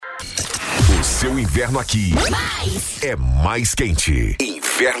O seu inverno aqui é mais quente.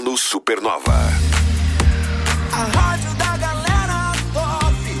 Inverno Supernova. A rádio da galera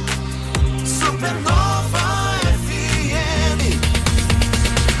top, Supernova FM.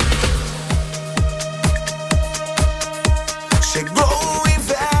 Chegou o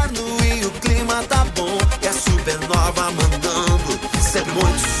inverno e o clima tá bom. E a Supernova mandando sempre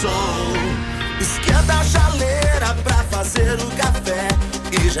muito som. Esquenta a chaleira pra fazer o café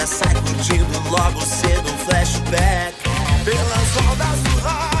e já sai curtindo logo cedo um flashback. Pelas ondas do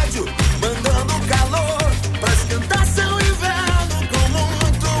rádio, mandando calor pra esquentar seu inverno com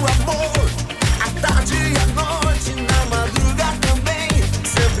muito amor. À tarde e à noite, na madrugada também,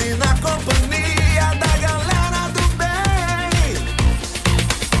 sempre na companhia da galera do bem.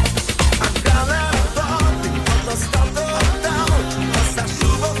 A galera top, altas total, faça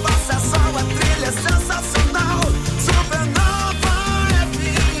chuva ou faça sol, a trilha é sensacional. Supernova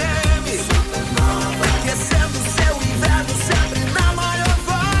FM, Supernova, aquecendo seu inverno sempre na maior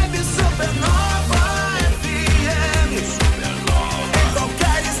vibe. Supernova FM, Supernova, em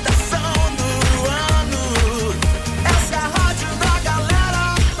qualquer estação do ano. Essa é a rádio da galera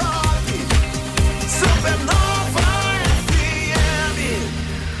top, Supernova FM.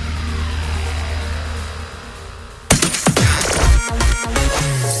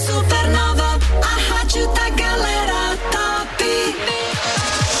 Supernova, a rádio da galera top.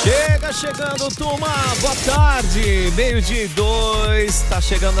 Chegando, turma, boa tarde, 12:02, tá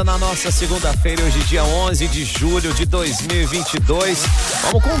chegando na nossa segunda-feira, hoje dia 11 de julho de 2022,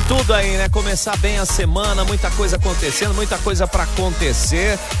 vamos com tudo aí, né, começar bem a semana, muita coisa acontecendo, muita coisa pra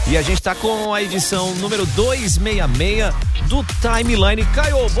acontecer, e a gente tá com a edição número 266 do Timeline.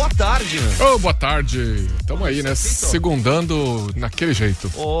 Caio, boa tarde. Boa tarde, tamo aí, né, segundando naquele jeito.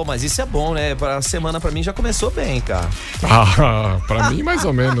 Mas isso é bom, né, a semana pra mim já começou bem, cara. Pra mim mais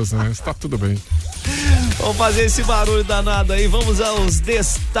ou menos, né, está tudo bem. Vamos fazer esse barulho danado aí, vamos aos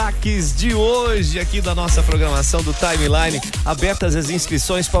destaques de hoje aqui da nossa programação do Timeline. Abertas as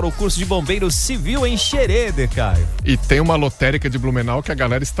inscrições para o curso de bombeiro civil em Schroeder, Caio. E tem uma lotérica de Blumenau que a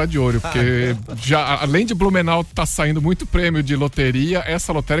galera está de olho, porque já, além de Blumenau tá saindo muito prêmio de loteria,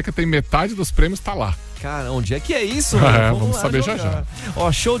 essa lotérica tem metade dos prêmios, tá lá. Cara, onde é que é isso? Vamos saber já.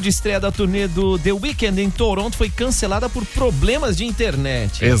 Show de estreia da turnê do The Weeknd em Toronto foi cancelada por problemas de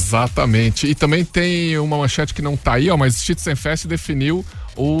internet. Exatamente. E também tem uma manchete que não tá aí, mas Schützenfest definiu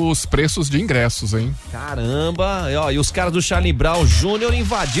os preços de ingressos, hein? Caramba! E os caras do Charlie Brown Jr.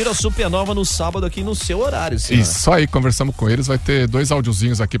 invadiram a Supernova no sábado aqui no seu horário, senhor. Isso aí, conversamos com eles, vai ter 2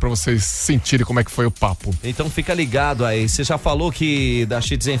 audiozinhos aqui pra vocês sentirem como é que foi o papo. Então fica ligado aí. Você já falou que da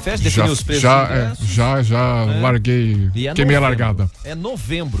Schützenfest definiu os preços de ingressos? Já larguei, queimei a largada. É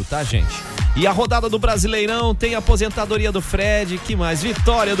novembro, tá, gente? E a rodada do Brasileirão tem a aposentadoria do Fred, que mais?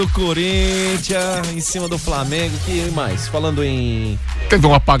 Vitória do Corinthians em cima do Flamengo, que mais? Falando em... Teve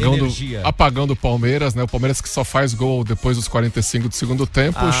um apagão do Palmeiras, né? O Palmeiras que só faz gol depois dos 45 do segundo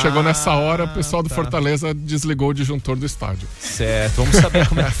tempo. Chegou nessa hora, o pessoal do Fortaleza desligou o disjuntor do estádio. Certo, vamos saber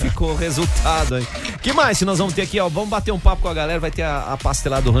como é que ficou o resultado aí. Que mais se nós vamos ter aqui, vamos bater um papo com a galera, vai ter a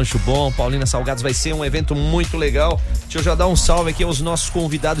Pastelada Rancho Bom, Paulina Salgados, vai ser um evento muito legal. Deixa eu já dar um salve aqui aos nossos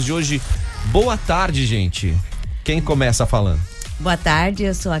convidados de hoje. Boa tarde, gente. Quem começa falando? Boa tarde,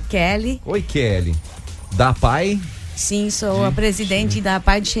 eu sou a Kelly. Oi, Kelly. Da APAE? Sim, sou a presidente da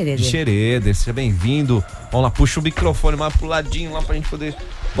APAE de Schroeder. De Schroeder, seja bem-vindo. Vamos lá, puxa o microfone mais pro ladinho lá pra gente poder...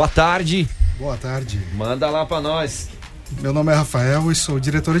 Boa tarde. Boa tarde. Manda lá pra nós. Meu nome é Rafael e sou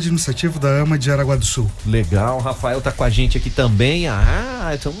diretor administrativo da AMA de Jaraguá do Sul. Legal, o Rafael tá com a gente aqui também.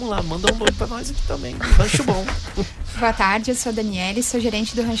 Então vamos lá, manda um oi pra nós aqui também. Rancho Bom. Boa tarde, eu sou a Daniele, sou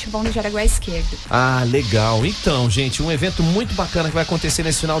gerente do Rancho Bom do Jaraguá Esquerdo. Legal. Então, gente, um evento muito bacana que vai acontecer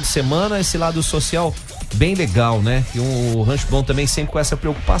nesse final de semana, esse lado social bem legal, né? E o Rancho Bom também sempre com essa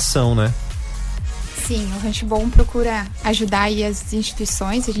preocupação, né? Sim, o Rancho Bom procura ajudar aí as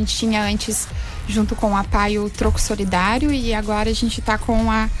instituições. A gente tinha antes, junto com a APAE, o Troco Solidário, e agora a gente tá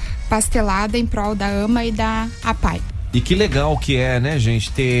com a Pastelada em prol da AMA e da APAE. E que legal que é, né,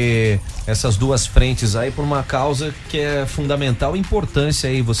 gente, ter essas duas frentes aí por uma causa que é fundamental e importância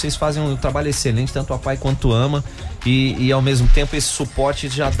aí. Vocês fazem um trabalho excelente, tanto a APAE quanto a AMA, e ao mesmo tempo esse suporte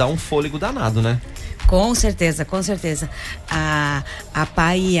já dá um fôlego danado, né? Com certeza, com certeza. A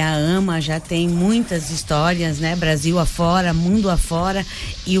APAE e a AMA já tem muitas histórias, né? Brasil afora, mundo afora,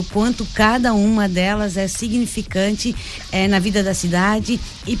 e o quanto cada uma delas é significante na vida da cidade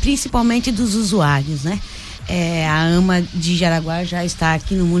e principalmente dos usuários, né? A AMA de Jaraguá já está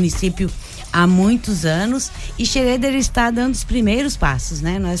aqui no município há muitos anos e Schroeder está dando os primeiros passos,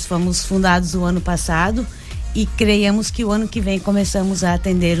 né? Nós fomos fundados o ano passado e creiamos que o ano que vem começamos a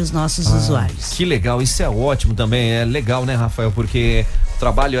atender os nossos usuários. Que legal, isso é ótimo também, é legal, né, Rafael, porque o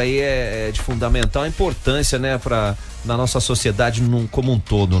trabalho aí é de fundamental importância, né, na nossa sociedade como um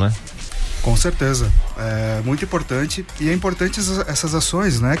todo, né? Com certeza, é muito importante, e é importante essas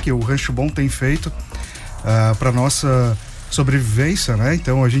ações, né, que o Rancho Bom tem feito para nossa sobrevivência, né?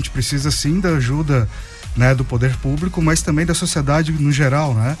 Então a gente precisa sim da ajuda, né, do poder público, mas também da sociedade no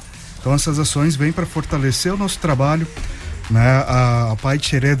geral, né? Então essas ações vêm para fortalecer o nosso trabalho, né? A APAE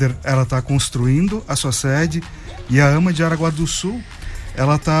Schroeder, ela está construindo a sua sede, e a AMA de Jaraguá do Sul,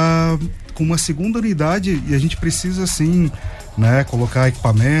 ela está com uma segunda unidade, e a gente precisa sim, né, colocar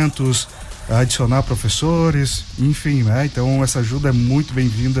equipamentos, adicionar professores, enfim, né? Então essa ajuda é muito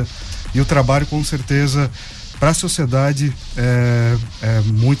bem-vinda, e o trabalho com certeza para a sociedade é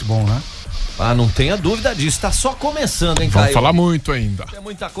muito bom, né? Não tenha dúvida disso, tá só começando, hein, Caio? Vamos falar muito ainda. Tem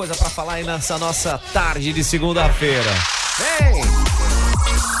muita coisa pra falar aí nessa nossa tarde de segunda-feira. Vem!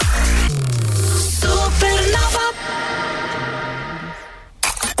 Supernova.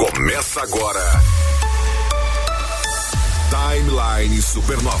 Começa agora. Timeline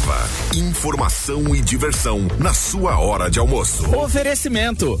Supernova. Informação e diversão na sua hora de almoço.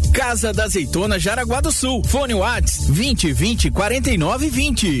 Oferecimento: Casa da Azeitona Jaraguá do Sul. Fone Whats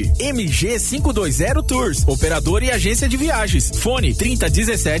 2020-4920. MG 520 Tours. Operador e agência de viagens. Fone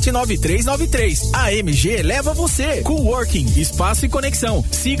 3017-9393. A MG leva você. Coworking, espaço e conexão.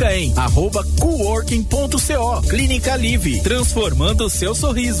 Siga em @coworking.co. Clínica Live, transformando o seu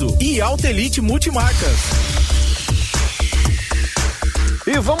sorriso. E Altelite Multimarcas.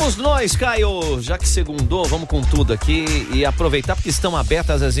 E vamos nós, Caio, já que segundou, vamos com tudo aqui e aproveitar porque estão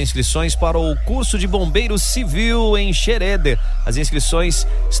abertas as inscrições para o curso de bombeiro civil em Schroeder. As inscrições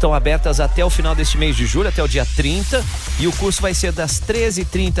estão abertas até o final deste mês de julho, até o dia 30, e o curso vai ser das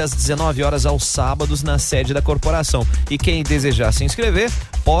 13h30 às 19 horas aos sábados na sede da corporação. E quem desejar se inscrever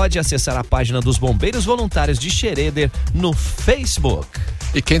pode acessar a página dos Bombeiros Voluntários de Schroeder no Facebook.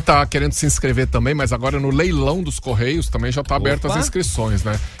 E quem tá querendo se inscrever também, mas agora no leilão dos Correios também já tá aberto as inscrições,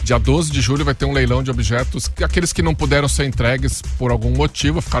 né? Dia 12 de julho vai ter um leilão de objetos, aqueles que não puderam ser entregues por algum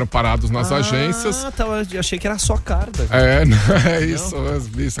motivo, ficaram parados nas agências. Tá, eu achei que era só carta. Isso,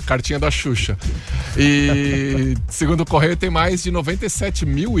 a cartinha da Xuxa. E segundo o Correio tem mais de 97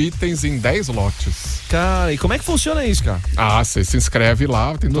 mil itens em 10 lotes. Cara, e como é que funciona isso, cara? Você se inscreve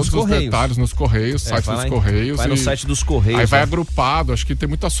lá, tem todos os detalhes nos Correios, site dos Correios. Vai no site dos Correios. Aí vai agrupado, acho que tem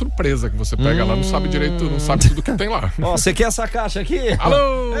muita surpresa que você pega lá, não sabe direito, não sabe tudo que tem lá. Você quer essa caixa aqui?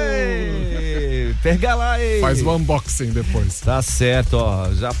 Alô! Ei, pega lá, ei. Faz o unboxing depois. Tá certo,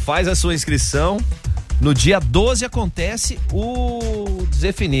 já faz a sua inscrição. No dia 12 acontece o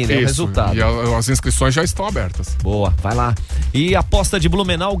definir, né, o resultado. E as inscrições já estão abertas. Boa, vai lá. E a aposta de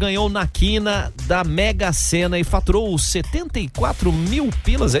Blumenau ganhou na quina da Mega Sena e faturou 74 mil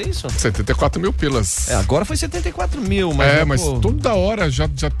pilas, é isso? 74 mil pilas. Agora foi 74 mil, mas... mas toda hora já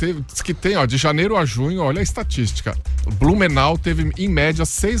teve, diz que tem, de janeiro a junho, olha a estatística. Blumenau teve, em média,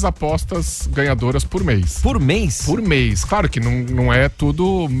 6 apostas ganhadoras por mês. Por mês? Por mês. Claro que não é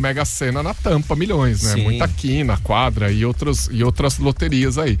tudo Mega Sena na tampa, milhões, né? Sim. Muita quina, quadra e outras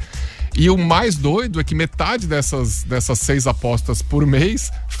loterias aí. E o mais doido é que metade dessas 6 apostas por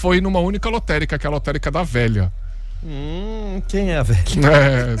mês foi numa única lotérica, que é a lotérica da Velha. Quem é a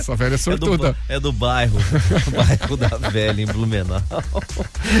Velha? Essa velha é sortuda. É do bairro. O bairro da Velha, em Blumenau.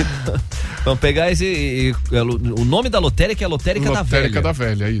 Vamos pegar o nome da lotérica é a Lotérica da Velha. Lotérica da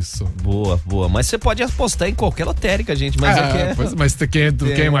Velha, isso. Boa. Mas você pode apostar em qualquer lotérica, gente. Mas mas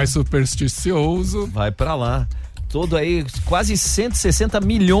quem é mais supersticioso vai pra lá. Todo aí, quase 160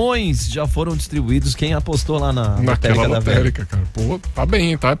 milhões já foram distribuídos. Quem apostou lá naquela lotérica, cara. Pô, tá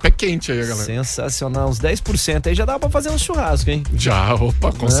bem, tá pé quente aí, galera. Sensacional, uns 10% aí já dá pra fazer um churrasco, hein? Já,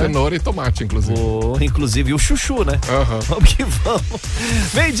 com cenoura e tomate, inclusive. Inclusive o chuchu, né? Vamos que vamos.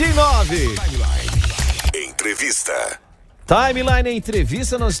 12:09. Entrevista. Timeline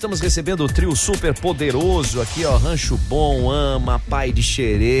Entrevista, nós estamos recebendo o trio super poderoso aqui, Rancho Bom, AMA, APAE de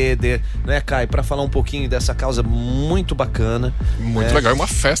Schroeder, né, Caio? Pra falar um pouquinho dessa causa muito bacana. Muito legal, é uma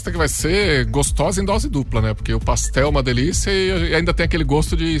festa que vai ser gostosa em dose dupla, né? Porque o pastel é uma delícia e ainda tem aquele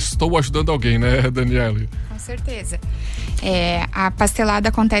gosto de estou ajudando alguém, né, Daniele? Com certeza. A pastelada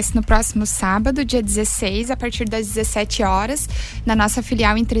acontece no próximo sábado, dia 16, a partir das 17 horas, na nossa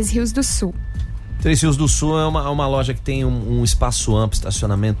filial em Três Rios do Sul. Três Rios do Sul é uma loja que tem um espaço amplo,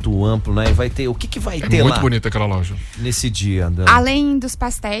 estacionamento amplo, né? E vai ter, o que vai ter lá? É muito bonita aquela loja. Nesse dia, Dani. Além dos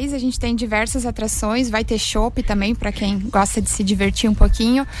pastéis, a gente tem diversas atrações, vai ter chopp também, pra quem gosta de se divertir um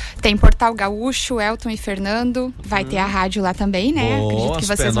pouquinho. Tem Portal Gaúcho, Elton e Fernando, vai ter a rádio lá também, né? Acredito que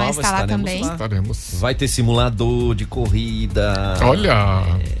vocês vão estar lá também. Estaremos. Vai ter simulador de corrida.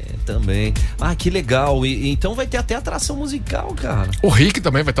 Olha! Também. Ah, que legal. Então vai ter até atração musical, cara. O Rick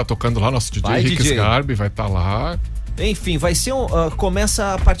também vai estar tocando lá, nosso DJ Rick DJ. Sgarbi vai estar lá. Enfim, vai ser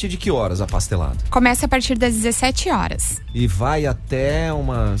começa a partir de que horas a pastelada? Começa a partir das 17 horas. E vai até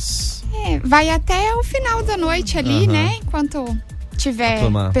umas... vai até o final da noite ali, né? Enquanto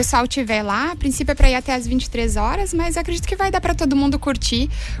o pessoal tiver lá. A princípio é pra ir até as 23 horas, mas acredito que vai dar pra todo mundo curtir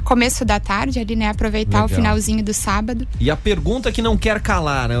começo da tarde ali, né? Aproveitar o finalzinho do sábado. E a pergunta que não quer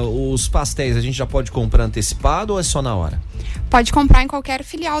calar, né? Os pastéis a gente já pode comprar antecipado ou é só na hora? Pode comprar em qualquer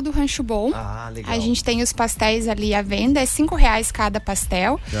filial do Rancho Bom. Ah, legal. A gente tem os pastéis ali à venda, é R$5 cada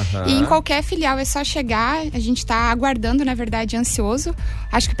pastel. E em qualquer filial é só chegar, a gente tá aguardando, na verdade, ansioso.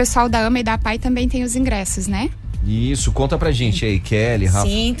 Acho que o pessoal da AMA e da APAE também tem os ingressos, né? Isso, conta pra gente aí, Kelly, Rafa.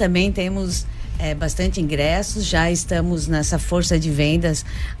 Sim, também temos bastante ingressos, já estamos nessa força de vendas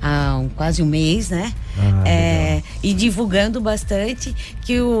há quase um mês, né? E divulgando bastante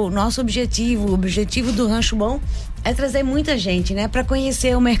que o nosso objetivo, o objetivo do Rancho Bom é trazer muita gente, né? Para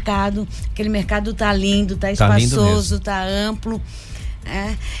conhecer o mercado, aquele mercado tá lindo, tá espaçoso, tá amplo,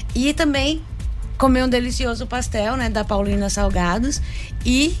 e também comer um delicioso pastel, né? Da Paulina Salgados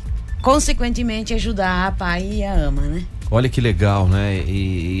e consequentemente ajudar a APAE e a AMA, né? Olha que legal, né?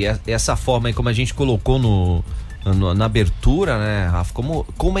 E essa forma aí, como a gente colocou na abertura, né, Rafa,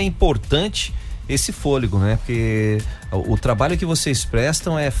 como é importante esse fôlego, né? Porque o trabalho que vocês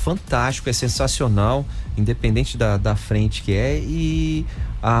prestam é fantástico, é sensacional, independente da frente que é, e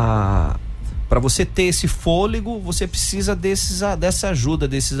para você ter esse fôlego, você precisa dessa ajuda,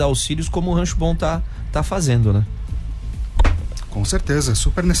 desses auxílios, como o Rancho Bom tá fazendo, né? Com certeza, é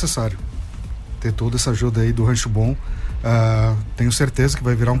super necessário ter toda essa ajuda aí do Rancho Bom. Tenho certeza que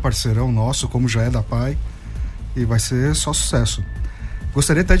vai virar um parceirão nosso, como já é da APAE, e vai ser só sucesso.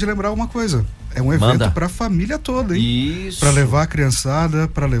 Gostaria até de lembrar uma coisa: é um evento para a família toda, hein? Isso. Para levar a criançada,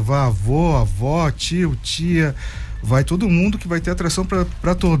 para levar avó, tio, tia, vai todo mundo, que vai ter atração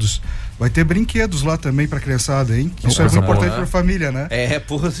para todos. Vai ter brinquedos lá também pra criançada, hein? Isso é muito importante pra família, né?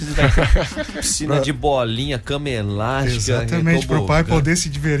 Piscina de bolinha, cama elástica. Exatamente, pro pai poder se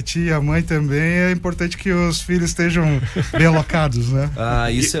divertir, e a mãe também. É importante que os filhos estejam bem alocados, né?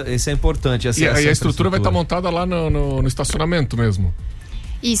 Isso é importante. E a estrutura vai estar montada lá no estacionamento mesmo?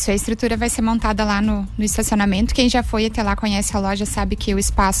 Isso, a estrutura vai ser montada lá no estacionamento. Quem já foi até lá, conhece a loja, sabe que o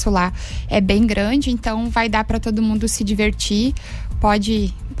espaço lá é bem grande, então vai dar para todo mundo se divertir.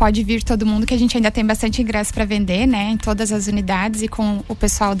 Pode vir todo mundo, que a gente ainda tem bastante ingresso para vender, né? Em todas as unidades e com o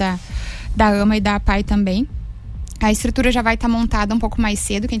pessoal da AMA e da APAE também. A estrutura já vai estar montada um pouco mais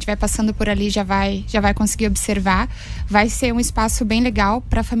cedo, quem estiver passando por ali já vai conseguir observar. Vai ser um espaço bem legal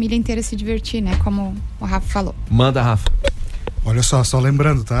para a família inteira se divertir, né? Como o Rafa falou. Manda, Rafa. Olha só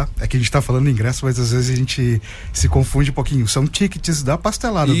lembrando, tá? É que a gente tá falando ingresso, mas às vezes a gente se confunde um pouquinho. São tickets da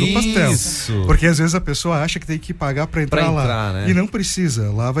pastelada, do pastel. Porque às vezes a pessoa acha que tem que pagar pra entrar lá. Né? E não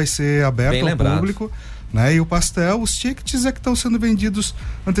precisa. Lá vai ser aberto ao público, né? E o pastel, os tickets é que estão sendo vendidos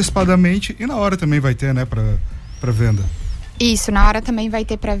antecipadamente, e na hora também vai ter, né? Pra venda. Isso, na hora também vai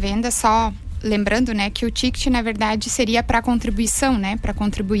ter pra venda, só... Lembrando, né, que o ticket, na verdade, seria para contribuição, né? Para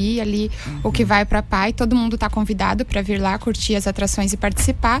contribuir ali o que vai para a APAE. Todo mundo está convidado para vir lá, curtir as atrações e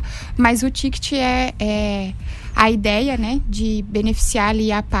participar. Mas o ticket é a ideia, né, de beneficiar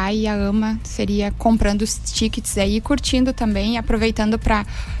ali a APAE e a AMA. Seria comprando os tickets aí, curtindo também, aproveitando para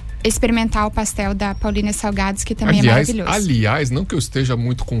experimentar o pastel da Paulina Salgados, que também é maravilhoso. Aliás, não que eu esteja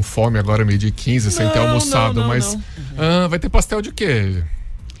muito com fome agora, 12h15, sem ter almoçado, mas vai ter pastel de quê?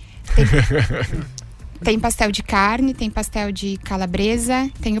 Tem pastel de carne, tem pastel de calabresa,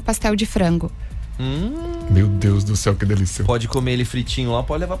 tem o pastel de frango. Meu Deus do céu, que delícia. Pode comer ele fritinho lá,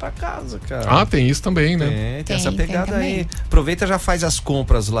 pode levar pra casa, cara. Tem isso também, né? Tem essa pegada aí. Aproveita, já faz as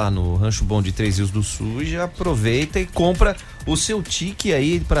compras lá no Rancho Bom de Três Rios do Sul, já aproveita e compra o seu tique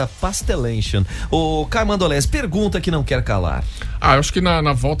aí pra Pastelation. O Caio Mandolesi, pergunta que não quer calar. Eu acho que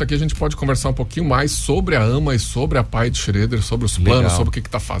na volta aqui a gente pode conversar um pouquinho mais sobre a AMA e sobre a APAE Schroeder, sobre os planos, sobre o que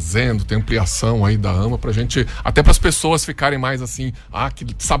tá fazendo, tem ampliação aí da AMA pra gente, até para as pessoas ficarem mais assim,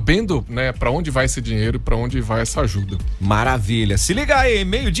 sabendo, né, pra onde vai esse dinheiro e pra onde vai essa ajuda. Maravilha. Se liga aí,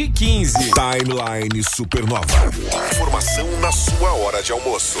 12h15. Timeline Supernova. Informação na sua hora de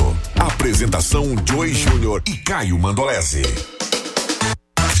almoço. Apresentação Joey Júnior e Caio Mandolesi.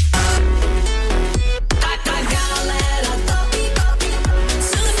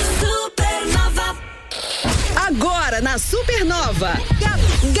 na Supernova.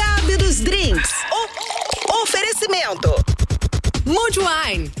 Gabi dos Drinks. Oferecimento. Mood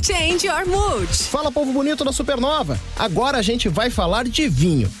Wine, change your mood. Fala, povo bonito da Supernova. Agora a gente vai falar de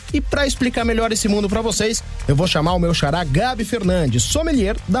vinho. E pra explicar melhor esse mundo pra vocês, eu vou chamar o meu xará Gabi Fernandes,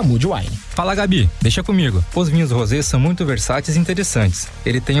 sommelier da Mood Wine. Fala, Gabi, deixa comigo. Os vinhos rosés são muito versáteis e interessantes.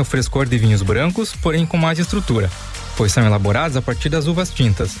 Ele tem o frescor de vinhos brancos, porém com mais estrutura, pois são elaborados a partir das uvas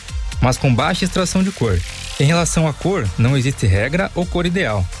tintas, mas com baixa extração de cor. Em relação à cor, não existe regra ou cor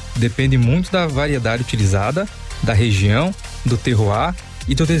ideal. Depende muito da variedade utilizada, da região, do terroir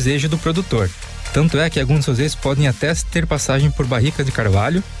e do desejo do produtor. Tanto é que alguns rosés podem até ter passagem por barricas de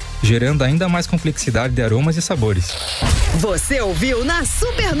carvalho, gerando ainda mais complexidade de aromas e sabores. Você ouviu na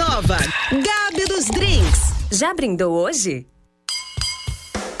Supernova, Gabi dos Drinks. Já brindou hoje?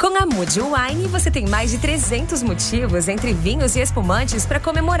 Com a Mood Wine, você tem mais de 300 motivos entre vinhos e espumantes para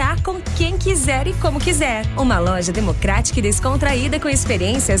comemorar com quem quiser e como quiser. Uma loja democrática e descontraída com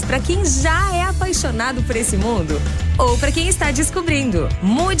experiências para quem já é apaixonado por esse mundo ou para quem está descobrindo.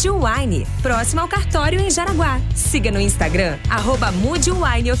 Mood Wine, próximo ao cartório em Jaraguá. Siga no Instagram,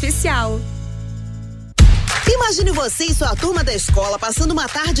 @MoodWineOficial. Imagine você e sua turma da escola passando uma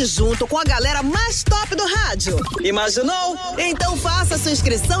tarde junto com a galera mais top do rádio. Imaginou? Então faça sua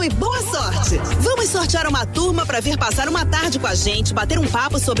inscrição e boa sorte. Vamos sortear uma turma para vir passar uma tarde com a gente, bater um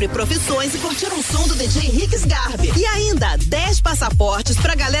papo sobre profissões e curtir um som do DJ Ricks Garbi. E ainda 10 passaportes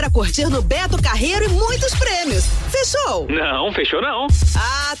pra galera curtir no Beto Carreiro e muitos prêmios. Fechou? Não, fechou não.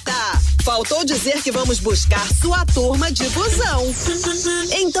 Ah, tá. Faltou dizer que vamos buscar sua turma de busão.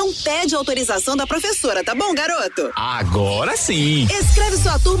 Então pede autorização da professora, tá bom, garoto? Agora sim. Escreve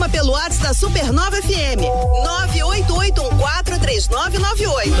sua turma pelo WhatsApp da Supernova FM.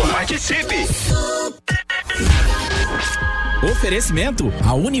 988143998. Participe. Oferecimento.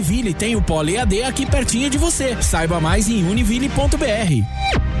 A Univille tem o Polo EAD aqui pertinho de você. Saiba mais em univille.br.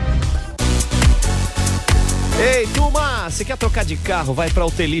 Ei, turma, você quer trocar de carro? Vai pra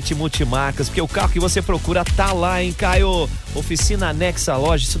Autelite Multimarcas, porque o carro que você procura tá lá, hein, Caio? Oficina anexa à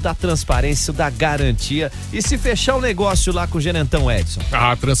loja, isso dá transparência, isso dá garantia. E se fechar o negócio lá com o gerentão Edson?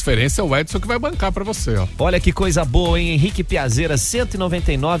 A transferência é o Edson que vai bancar pra você, ó. Olha que coisa boa, hein? Henrique Piazeira,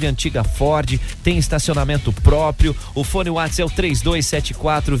 199, antiga Ford, tem estacionamento próprio. O fone WhatsApp é o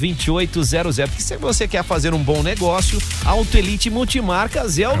 3274-2800. Porque se você quer fazer um bom negócio, a Autelite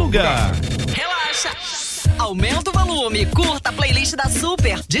Multimarcas é o lugar. Relaxa. Aumenta o volume, curta a playlist da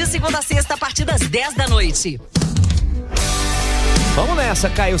Super, de segunda a sexta a partir das 10 da noite. Vamos nessa,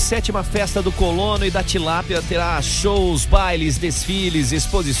 Caio. 7ª Festa do Colono e da Tilápia terá shows, bailes, desfiles,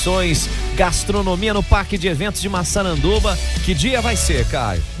 exposições, gastronomia no Parque de Eventos de Massaranduba. Que dia vai ser,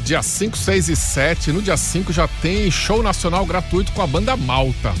 Caio? Dia 5, 6 e 7. No dia 5 já tem show nacional gratuito com a banda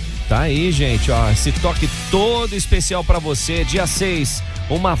Malta. Tá aí, gente, ó, esse toque todo especial pra você. Dia 6,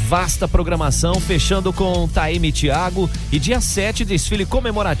 uma vasta programação, fechando com Taime e Thiago. E dia 7, desfile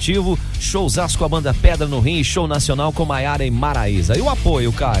comemorativo, showzaço com a banda Pedra no Rim e show nacional com Maiara e Maraísa. E o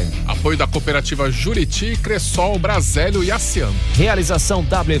apoio, Caio? Apoio da cooperativa Juriti, Cressol, Brasélio e Aciano. Realização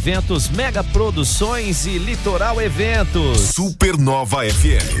W Eventos, Mega Produções e Litoral Eventos. Supernova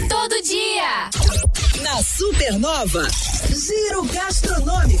FM. Todo dia. Na Supernova, Giro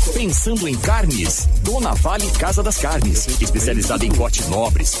Gastronômico. Pensando em carnes? Dona Vale Casa das Carnes, especializada em cortes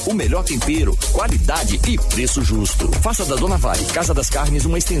nobres, o melhor tempero, qualidade e preço justo. Faça da Dona Vale Casa das Carnes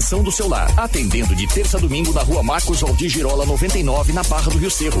uma extensão do seu lar, atendendo de terça a domingo na Rua Marcos Valdir Girola 99, na Barra do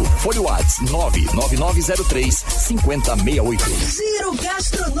Rio Cerro. Fone WhatsApp 99903-5068. Giro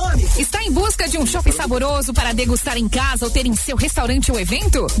Gastronômico. Está em busca de um shopping saboroso para degustar em casa ou ter em seu restaurante ou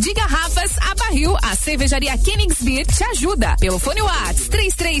evento? De garrafas a barril, a cervejaria Königsbeer te ajuda. Pelo fone WhatsApp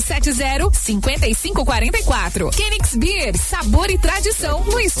 3370-5544. Königsbeer, sabor e tradição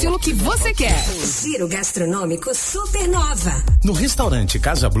no estilo que você quer. Giro Gastronômico Supernova. No restaurante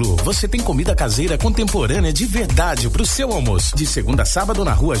Casa Blue, você tem comida caseira contemporânea de verdade pro seu almoço. De segunda a sábado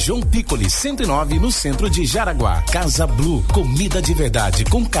na Rua João Piccoli, 109, no centro de Jaraguá. Casa Blue, comida de verdade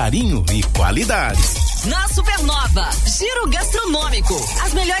com carinho e qualidade. Na Supernova, Giro Gastronômico.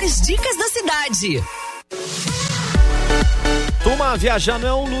 As melhores dicas da cidade. Turma, viajar não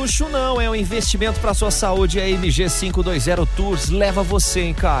é um luxo, não, é um investimento para sua saúde. A MG 520 Tours leva você,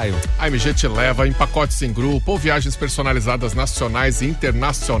 hein, Caio? A MG te leva em pacotes em grupo ou viagens personalizadas nacionais e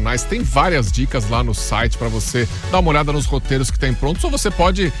internacionais. Tem várias dicas lá no site para você dar uma olhada nos roteiros que tem prontos, ou você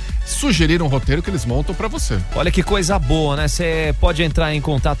pode sugerir um roteiro que eles montam para você. Olha que coisa boa, né? Você pode entrar em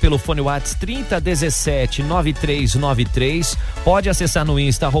contato pelo fone WhatsApp 3017-9393. Pode acessar no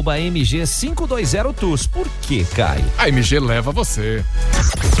Insta @MG 520 Tours. Por quê, Caio? A MG leva leva você.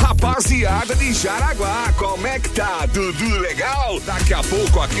 Rapaziada de Jaraguá, como é que tá? Tudo legal? Daqui a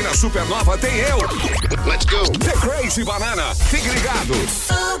pouco aqui na Supernova tem eu. Let's go. The Crazy Banana. Fique ligado.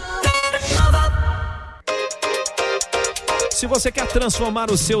 Se você quer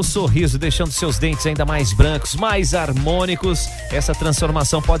transformar o seu sorriso, deixando seus dentes ainda mais brancos, mais harmônicos, essa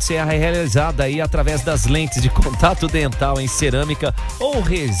transformação pode ser realizada aí através das lentes de contato dental em cerâmica ou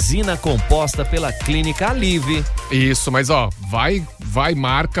resina composta pela Clínica Alive. Isso, mas vai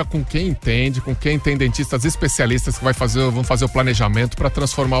marca com quem entende, com quem tem dentistas especialistas que vão fazer o planejamento para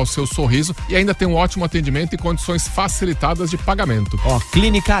transformar o seu sorriso e ainda tem um ótimo atendimento e condições facilitadas de pagamento.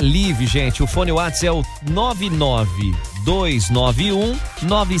 Clínica Alive, gente, o fone WhatsApp é o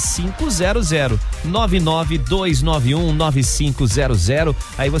 99291-9500. 99291-9500.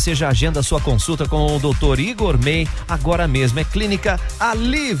 Aí você já agenda a sua consulta com o Dr. Igor May. Agora mesmo é Clínica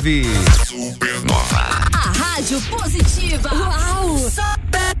Alive. Supernova. A rádio positiva. Uau!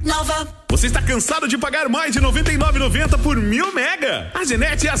 Supernova. Você está cansado de pagar mais de R$ 99,90 por 1.000 mega? A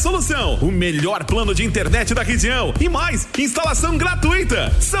Genet é a solução. O melhor plano de internet da região. E mais, instalação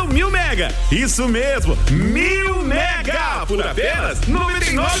gratuita. São 1.000 mega. Isso mesmo, 1.000 mega por apenas R$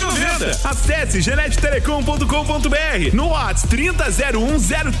 99,90. Acesse genettelecom.com.br no WhatsApp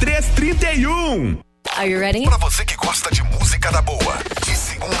 30010331. Are you ready? Pra você que gosta de música da boa, de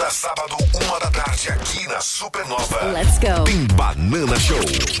segunda a sábado, 1h aqui na Supernova. Let's go. Tem Banana Show.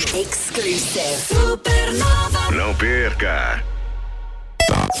 Exclusive. Supernova. Não perca.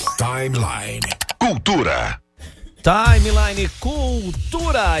 Timeline. Cultura. Timeline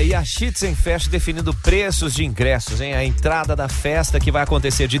Cultura e a Schützenfest definindo preços de ingressos, hein? A entrada da festa, que vai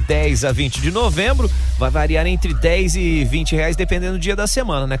acontecer de 10 a 20 de novembro, vai variar entre 10 e 20 reais, dependendo do dia da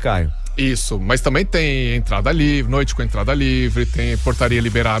semana, né, Caio? Isso, mas também tem entrada livre, noite com entrada livre, tem portaria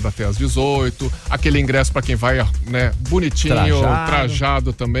liberada até às 18, aquele ingresso para quem vai, né, bonitinho,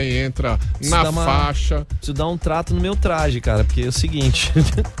 trajado também, entra na faixa. Preciso dar um trato no meu traje, cara, porque é o seguinte...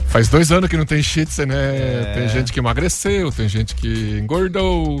 Faz 2 anos que não tem Schützen, né? Tem gente que emagreceu, tem gente que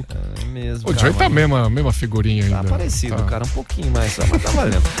engordou. É mesmo. O Joey tá a mesma figurinha ainda. Tá parecido, cara, um pouquinho mais só, mas tá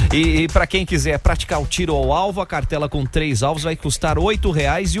valendo. E pra quem quiser praticar o tiro ao alvo, a cartela com 3 alvos vai custar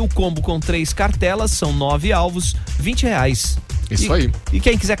R$8 e o combo com 3 cartelas, são 9 alvos, R$20. Isso aí. E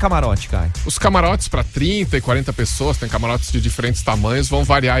quem quiser camarote, Caio? Os camarotes para 30 e 40 pessoas, tem camarotes de diferentes tamanhos, vão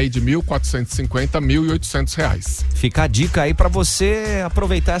variar aí de R$1.450 a R$1.800. Fica a dica aí para você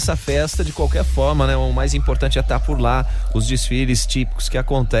aproveitar essa festa de qualquer forma, né? O mais importante é estar por lá, os desfiles típicos que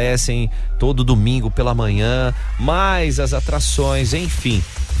acontecem todo domingo pela manhã, mais as atrações, enfim.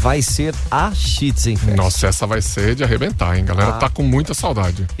 Vai ser a Schützenfest. Nossa, essa vai ser de arrebentar, hein? Galera tá com muita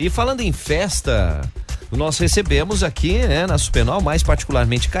saudade. E falando em festa... Nós recebemos aqui, né, na Supernova, mais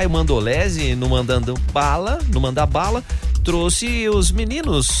particularmente Caio Mandolesi, no Mandar Bala, trouxe os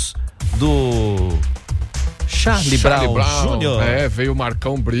meninos do Charlie Brown Jr. Veio o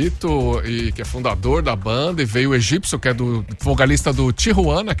Marcão Brito, que é fundador da banda, e veio o Egípcio, que é do vocalista do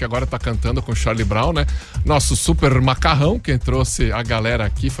Tijuana, que agora tá cantando com o Charlie Brown, né? Nosso super macarrão, quem trouxe a galera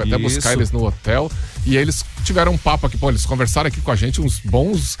aqui, foi até buscar eles no hotel. E eles tiveram um papo aqui, eles conversaram aqui com a gente uns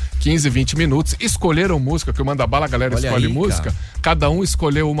bons 15, 20 minutos, escolheram música, que o Manda Bala, a galera escolhe música, cada um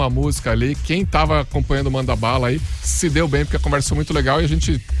escolheu uma música ali, quem tava acompanhando o Manda Bala aí se deu bem, porque a conversa foi muito legal e a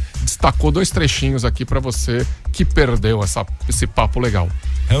gente destacou 2 trechinhos aqui pra você que perdeu esse papo legal.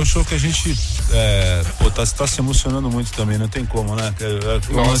 É um show que a gente tá se emocionando muito também, não tem como, né?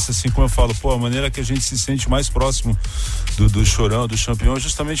 Assim, como eu falo, a maneira que a gente se sente mais próximo do Chorão, do Champion, é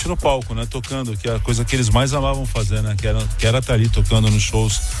justamente no palco, né? Tocando, que é a coisa que eles mais amavam fazer, né? Que era estar ali tocando nos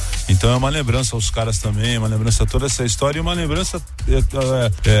shows. Então é uma lembrança aos caras também, uma lembrança a toda essa história e uma lembrança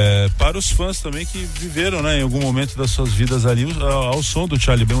para os fãs também que viveram, né? Em algum momento das suas vidas ali ao som do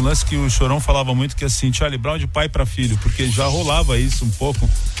Charlie Brown. Um lance que o Chorão falava muito, que assim, Charlie Brown de pai para filho, porque já rolava isso um pouco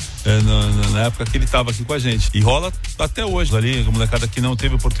na época que ele estava aqui com a gente, e rola até hoje ali, a molecada que não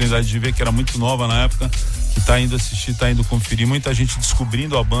teve oportunidade de ver, que era muito nova na época, que tá indo assistir, tá indo conferir, muita gente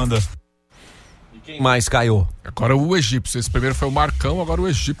descobrindo a banda. Quem mais, Caio? Agora o Egípcio, esse primeiro foi o Marcão, agora o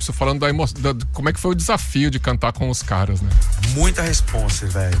Egípcio, falando como é que foi o desafio de cantar com os caras, né? Muita responsa,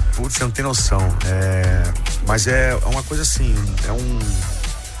 velho, putz, você não tem noção, mas é uma coisa assim, é um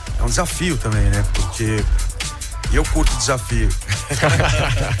desafio também, né, porque eu curto o desafio.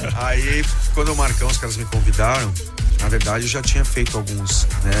 Aí, quando eu Marcão, os caras me convidaram, na verdade eu já tinha feito alguns,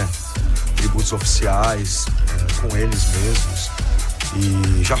 né, tributos oficiais com eles mesmos,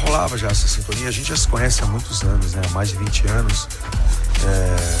 e já rolava já essa sintonia. A gente já se conhece há muitos anos, né, há mais de 20 anos,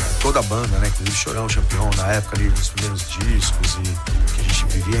 toda a banda, né, inclusive Chorão, Champion, na época ali dos primeiros discos, e que a gente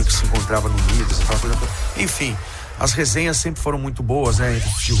vivia, que se encontrava no Midas, aquela coisa toda. Enfim, as resenhas sempre foram muito boas, né? Entre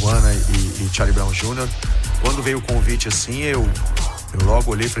Tijuana e Charlie Brown Jr. Quando veio o convite assim, eu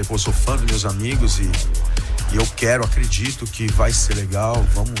logo olhei e falei, pô, sou fã dos meus amigos e eu acredito que vai ser legal,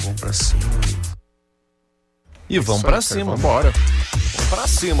 vamos pra cima. E vamos pra cima. Vambora. Vamos pra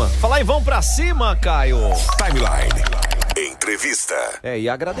cima. Fala aí, vamos pra cima, Caio. Timeline. Entrevista. E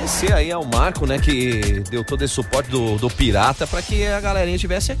agradecer aí ao Marco, né, que deu todo esse suporte do Pirata pra que a galerinha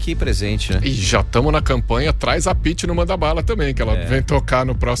estivesse aqui presente, né? E já estamos na campanha, traz a Pete no Manda Bala também, que ela vem tocar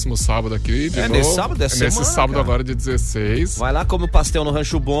no próximo sábado aqui de novo. Nesse sábado dessa semana, nesse sábado cara. Agora de 16. Vai lá, come o pastel no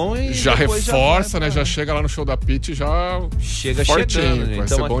Rancho Bom e já reforça, né? Já chega lá no show da Pete, já chega fortinho, chegando. vai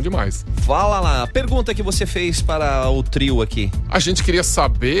Então, ser bom demais. Fala lá, a pergunta que você fez para o trio aqui. A gente queria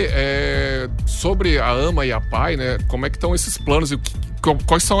saber sobre a AMA e a APAE, né? Como é que estão esses planos e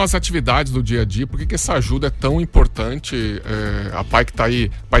quais são as atividades do dia a dia? Por que essa ajuda é tão importante? A APAE que está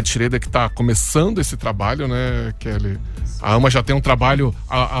aí, APAE Schroeder, que está começando esse trabalho, né, Kelly? A AMA já tem um trabalho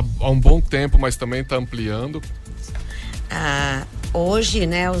há um bom tempo, mas também está ampliando. Hoje,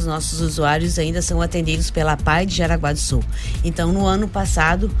 né, os nossos usuários ainda são atendidos pela APAE de Jaraguá do Sul. Então, no ano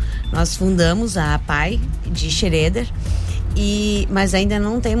passado, nós fundamos a APAE de Schroeder, mas ainda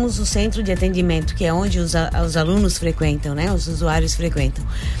não temos o centro de atendimento, que é onde os alunos frequentam, né? Os usuários frequentam.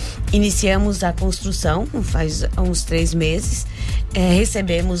 Iniciamos a construção faz uns 3 meses,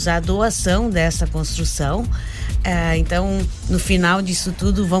 recebemos a doação dessa construção. Então, no final disso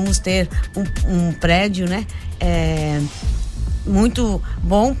tudo, vamos ter um prédio, né? Muito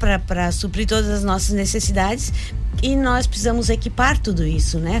bom para suprir todas as nossas necessidades. E nós precisamos equipar tudo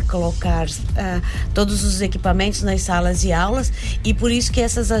isso, né? Colocar todos os equipamentos nas salas de aulas, e por isso que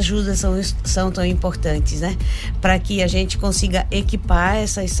essas ajudas são tão importantes, né? Para que a gente consiga equipar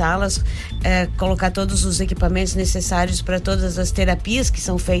essas salas, colocar todos os equipamentos necessários para todas as terapias que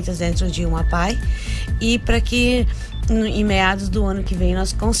são feitas dentro de uma APAE, e para que em meados do ano que vem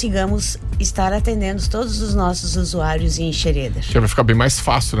nós consigamos estar atendendo todos os nossos usuários em Schroeder. Já vai ficar bem mais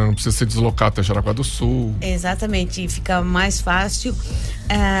fácil, né? Não precisa se deslocar até Jaraguá do Sul. Exatamente, fica mais fácil.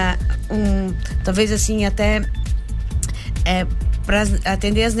 Talvez assim até para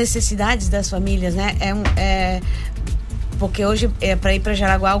atender as necessidades das famílias, né? Porque hoje, para ir para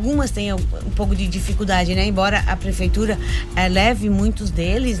Jaraguá, algumas têm um pouco de dificuldade, né? Embora a prefeitura leve muitos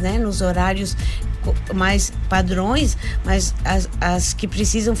deles, né, nos horários mais padrões, mas as que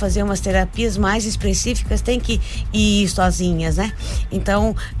precisam fazer umas terapias mais específicas têm que ir sozinhas, né?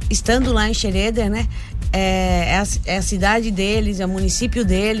 Então, estando lá em Schroeder, né, é a cidade deles, é o município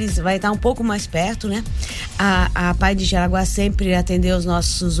deles, vai estar um pouco mais perto, né? A APAE de Jaraguá sempre atendeu os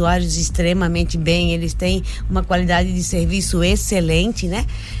nossos usuários extremamente bem, eles têm uma qualidade de serviço excelente, né?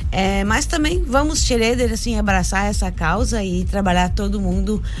 Mas também vamos, Schroeder, assim, abraçar essa causa e trabalhar todo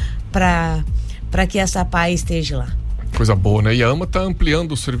mundo para que essa APAE esteja lá. Coisa boa, né? E a AMA está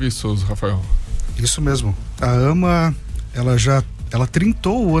ampliando os serviços, Rafael. Isso mesmo. A AMA, ela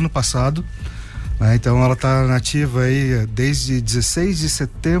trintou o ano passado, né? Então ela está nativa aí desde 16 de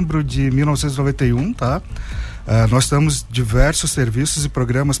setembro de 1991, tá? Nós temos diversos serviços e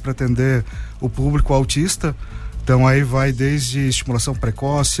programas para atender o público autista. Então aí vai desde estimulação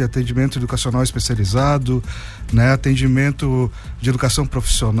precoce, atendimento educacional especializado, né, atendimento de educação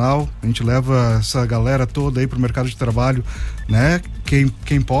profissional. A gente leva essa galera toda aí para o mercado de trabalho, né?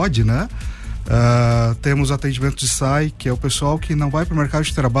 Quem pode, né? Temos atendimento de SAI, que é o pessoal que não vai para o mercado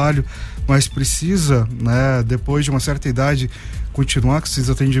de trabalho, mas precisa, né, depois de uma certa idade, continuar com esses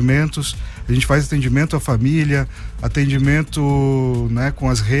atendimentos. A gente faz atendimento à família, atendimento, né, com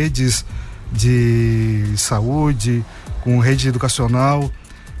as redes de saúde, com rede educacional.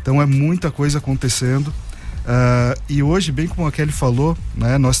 Então é muita coisa acontecendo, e hoje, bem como a Kelly falou,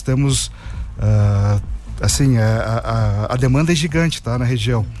 né, nós temos assim, a demanda é gigante, tá, na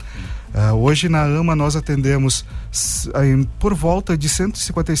região. Hoje na AMA nós atendemos por volta de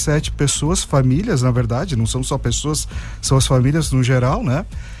 157 pessoas, famílias, na verdade, não são só pessoas, são as famílias no geral, né?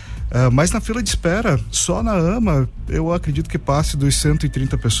 Mas na fila de espera, só na AMA, eu acredito que passe dos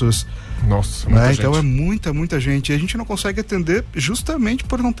 130 pessoas. Nossa, muita gente. Então é muita gente. E a gente não consegue atender justamente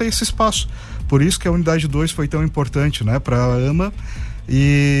por não ter esse espaço. Por isso que a unidade 2 foi tão importante, né, para a AMA.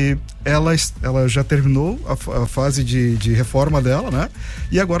 E ela já terminou a fase de reforma dela, né?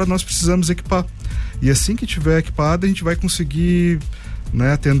 E agora nós precisamos equipar. E assim que tiver equipado, a gente vai conseguir,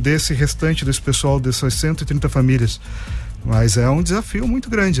 né, atender esse restante desse pessoal, dessas 130 famílias. Mas é um desafio muito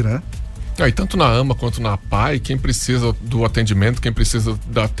grande, né? E tanto na AMA quanto na APAE, quem precisa do atendimento, quem precisa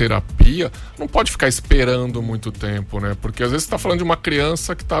da terapia, não pode ficar esperando muito tempo, né? Porque às vezes você está falando de uma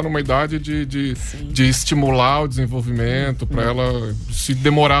criança que está numa idade de estimular o desenvolvimento, para ela, se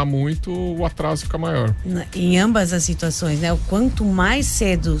demorar muito, o atraso fica maior. Em ambas as situações, né? O quanto mais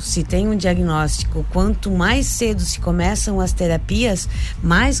cedo se tem um diagnóstico, quanto mais cedo se começam as terapias,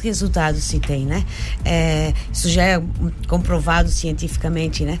 mais resultados se tem, né? Isso já é comprovado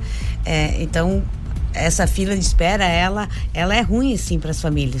cientificamente, né? Então, essa fila de espera, ela é ruim, sim, para as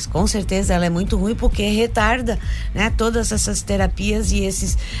famílias. Com certeza ela é muito ruim, porque retarda, né, todas essas terapias e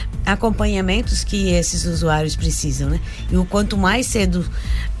esses acompanhamentos que esses usuários precisam, né? E o quanto mais cedo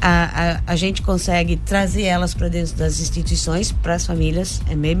a gente consegue trazer elas para dentro das instituições, para as famílias,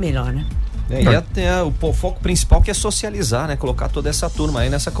 é bem melhor, né? E até o foco principal, que é socializar, né? Colocar toda essa turma aí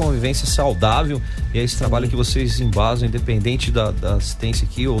nessa convivência saudável, e é esse trabalho que vocês embasam, independente da assistência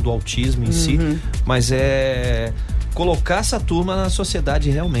aqui ou do autismo em si, mas é colocar essa turma na sociedade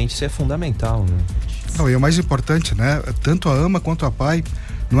realmente, isso é fundamental, né? Não, e o mais importante, né? Tanto a AMA quanto a APAE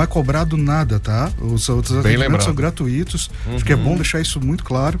não é cobrado nada, tá? Os outros atendimentos são gratuitos. Acho que é bom deixar isso muito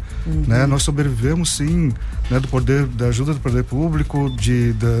claro, né? Nós sobrevivemos, sim, né, da ajuda do poder público,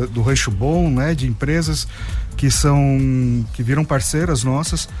 do Rancho Bom, né? De empresas que viram parceiras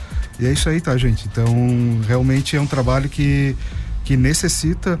nossas. E é isso aí, tá, gente? Então, realmente é um trabalho que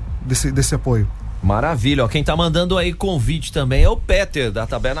necessita desse apoio. Maravilha, ó. Quem tá mandando aí convite também é o Peter, da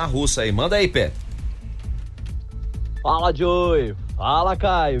Taberna Russa aí. Manda aí, Peter. Fala, Joey. Fala,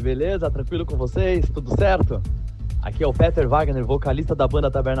 Caio, beleza? Tranquilo com vocês? Tudo certo? Aqui é o Peter Wagner, vocalista da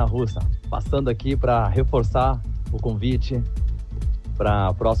banda Taberna Russa, passando aqui para reforçar o convite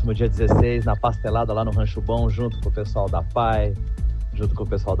para próximo dia 16 na Pastelada lá no Rancho Bom, junto com o pessoal da APAE, junto com o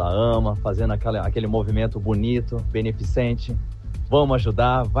pessoal da AMA, fazendo aquele movimento bonito, beneficente. Vamos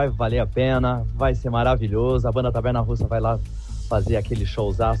ajudar, vai valer a pena, vai ser maravilhoso. A banda Taberna Russa vai lá fazer aquele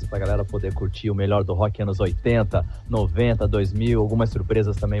showzaço pra galera poder curtir o melhor do rock anos 80, 90, 2000, algumas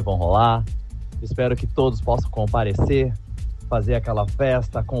surpresas também vão rolar. Espero que todos possam comparecer, fazer aquela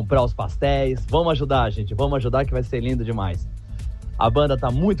festa, comprar os pastéis. Vamos ajudar, gente, vamos ajudar, que vai ser lindo demais. A banda tá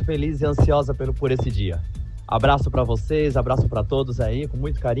muito feliz e ansiosa por esse dia. Abraço pra vocês, abraço pra todos aí, com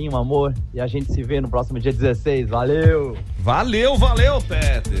muito carinho, amor, e a gente se vê no próximo dia 16, valeu! Valeu,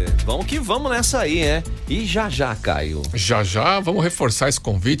 Peter! Vamos que vamos nessa aí, né? E já, Caio? Já, vamos reforçar esse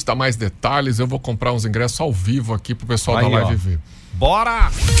convite, dar mais detalhes, eu vou comprar uns ingressos ao vivo aqui pro pessoal da live ver. Bora!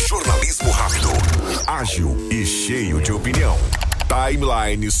 Jornalismo rápido, ágil e cheio de opinião.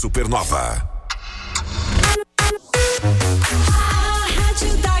 Timeline Supernova.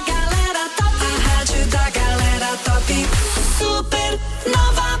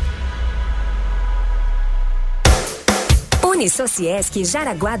 Supernova. Unisociesc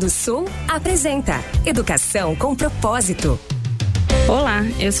Jaraguá do Sul apresenta Educação com Propósito. Olá,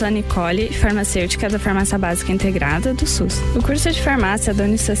 eu sou a Nicole, farmacêutica da Farmácia Básica Integrada do SUS. O curso de farmácia da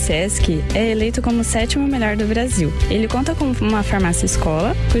Unisociesc é eleito como o 7º melhor do Brasil. Ele conta com uma farmácia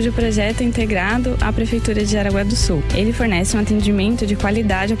escola, cujo projeto é integrado à Prefeitura de Jaraguá do Sul. Ele fornece um atendimento de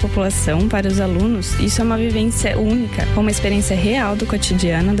qualidade à população para os alunos. Isso é uma vivência única, com uma experiência real do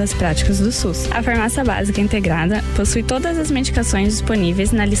cotidiano das práticas do SUS. A Farmácia Básica Integrada possui todas as medicações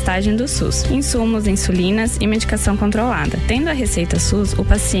disponíveis na listagem do SUS, insumos, insulinas e medicação controlada. Tendo a receita SUS, o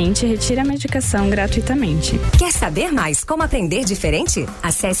paciente retira a medicação gratuitamente. Quer saber mais como aprender diferente?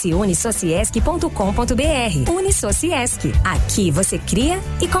 Acesse unisociesc.com.br. Unisociesc. Aqui você cria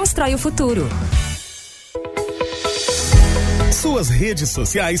e constrói o futuro. Suas redes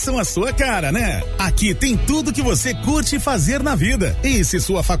sociais são a sua cara, né? Aqui tem tudo que você curte fazer na vida. E se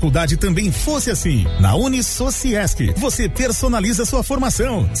sua faculdade também fosse assim? Na Unisociesc, você personaliza sua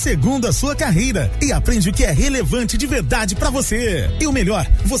formação, segundo a sua carreira, e aprende o que é relevante de verdade pra você. E o melhor,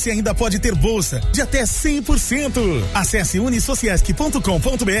 você ainda pode ter bolsa de até 100%. Acesse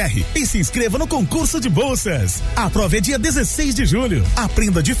unisociesc.com.br e se inscreva no concurso de bolsas. A prova é dia 16 de julho.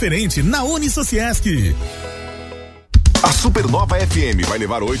 Aprenda diferente na Unisociesc. A Supernova FM vai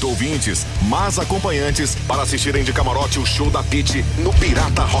levar 8 ouvintes, mas acompanhantes, para assistirem de camarote o show da Pitty no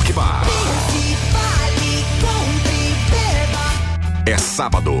Pirata Rock Bar. É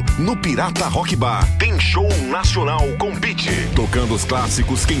sábado, no Pirata Rock Bar, tem show nacional com Pitty, tocando os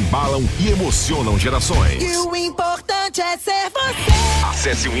clássicos que embalam e emocionam gerações. E o importante é ser você.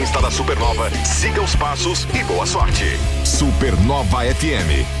 Acesse o Insta da Supernova, siga os passos e boa sorte. Supernova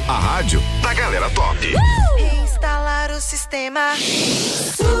FM, a rádio da galera top. Instalar o sistema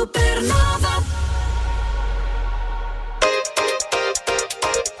Supernova.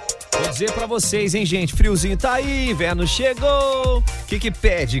 dizer pra vocês, hein, gente? Friozinho tá aí, inverno chegou. O que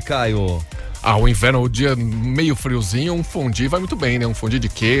pede, Caio? O inverno, o dia meio friozinho, um fondue vai muito bem, né? Um fondue de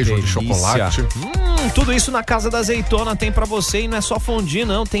queijo, de chocolate. Tudo isso na Casa da Azeitona tem pra você, e não é só fondue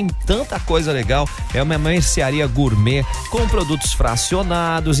não, tem tanta coisa legal. É uma mercearia gourmet com produtos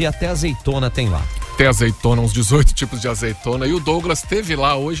fracionados e até azeitona tem lá. Tem azeitona, uns 18 tipos de azeitona, e o Douglas esteve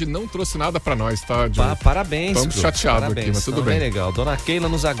lá hoje e não trouxe nada pra nós, tá? Parabéns. Estamos chateados aqui, mas tudo bem. Legal. Dona Keila,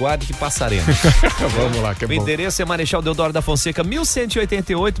 nos aguarde que passaremos. Vamos lá, que é bom. O endereço é Marechal Deodoro da Fonseca,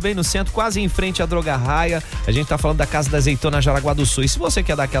 1188, bem no centro, quase em frente à Droga Raia. A gente tá falando da Casa da Azeitona Jaraguá do Sul. E se você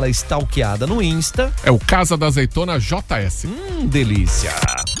quer dar aquela stalkeada no Insta... É o Casa da Azeitona JS. Delícia.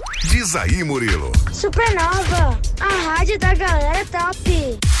 Diz aí, Murilo. Supernova, a rádio da galera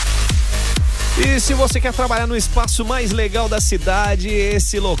top. E se você quer trabalhar no espaço mais legal da cidade,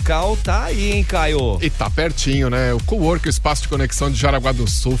 esse local tá aí, hein, Caio? E tá pertinho, né? O Cowork, o espaço de conexão de Jaraguá do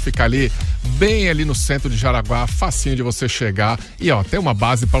Sul, fica ali, bem ali no centro de Jaraguá, facinho de você chegar. E tem uma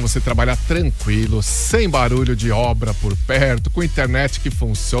base para você trabalhar tranquilo, sem barulho de obra por perto, com internet que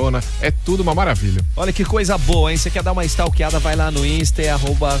funciona, é tudo uma maravilha. Olha que coisa boa, hein? Você quer dar uma stalkeada, vai lá no Insta,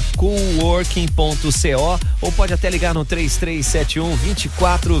 coworking.co, ou pode até ligar no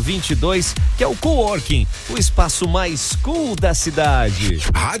 3371-2422, que é o Coworking, o espaço mais cool da cidade.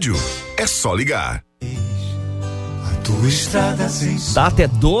 Rádio é só ligar. Dá até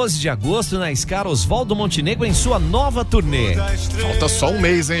 12 de agosto na Scar Oswaldo Montenegro em sua nova turnê. Falta só um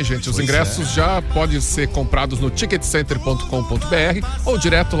mês, hein, gente? Os ingressos já podem ser comprados no ticketcenter.com.br ou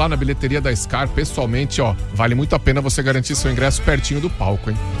direto lá na bilheteria da Scar, pessoalmente, vale muito a pena você garantir seu ingresso pertinho do palco,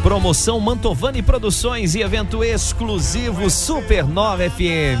 hein? Promoção Mantovani Produções e evento exclusivo Supernova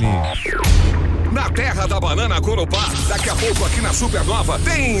FM. Na terra da banana Corupá, daqui a pouco aqui na Supernova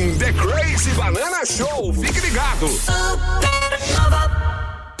tem The Crazy Banana Show. Fique ligado.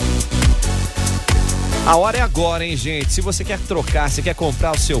 A hora é agora, hein, gente? Se você quer trocar, se quer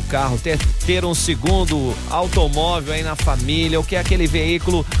comprar o seu carro, ter um segundo automóvel aí na família, ou quer aquele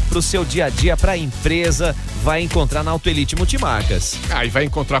veículo pro seu dia a dia, pra empresa, vai encontrar na Autoelite Multimarcas. E vai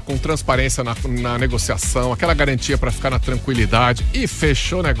encontrar com transparência na negociação, aquela garantia pra ficar na tranquilidade, e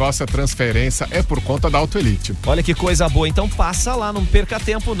fechou o negócio, a transferência é por conta da Autoelite. Olha que coisa boa, então passa lá, não perca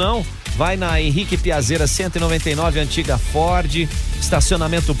tempo não. Vai na Henrique Piazeira 199, antiga Ford,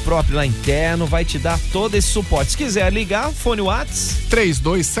 estacionamento próprio lá interno, vai te dar todo esse suporte. Se quiser ligar, fone WhatsApp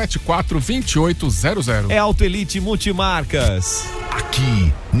 3274-2800. É Autoelite Multimarcas.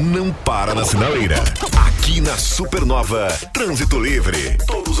 Aqui não para na sinaleira. Aqui na Supernova, trânsito livre.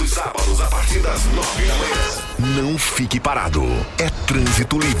 Todos os sábados a partir das 9 da manhã. Não fique parado. É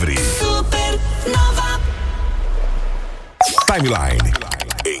trânsito livre. Supernova. Timeline.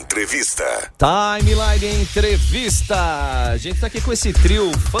 Entrevista. Timeline Entrevista. A gente tá aqui com esse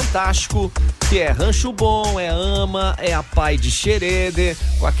trio fantástico que é Rancho Bom, é AMA, é APAE Schroeder,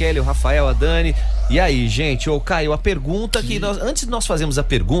 com a Kelly, o Rafael, a Dani. E aí, gente, Caio, a pergunta que antes de nós fazermos a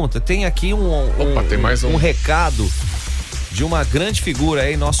pergunta, tem aqui tem mais um recado de uma grande figura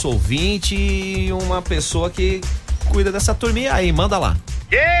aí, nosso ouvinte, e uma pessoa que cuida dessa turminha aí, manda lá.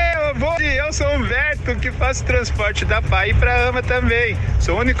 Eu sou o Humberto, que faço transporte da APAE para AMA também.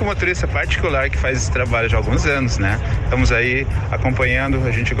 Sou o único motorista particular que faz esse trabalho já há alguns anos, né? Estamos aí acompanhando,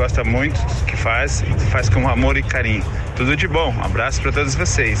 a gente gosta muito do que faz com amor e carinho. Tudo de bom, um abraço para todos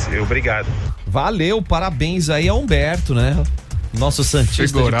vocês e obrigado. Valeu, parabéns aí ao Humberto, né? Nosso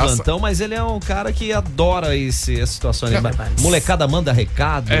santista figuraça de plantão, mas ele é um cara que adora essa situação. Molecada manda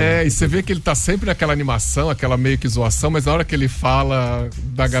recado. E você vê que ele tá sempre naquela animação, aquela meio que zoação, mas na hora que ele fala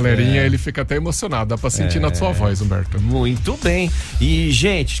da galerinha, ele fica até emocionado. Dá pra sentir na sua voz, Humberto. Muito bem. E,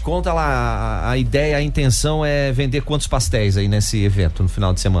 gente, conta lá, a ideia, a intenção é vender quantos pastéis aí nesse evento, no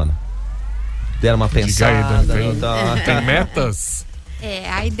final de semana? Deram uma pensada? Tem metas?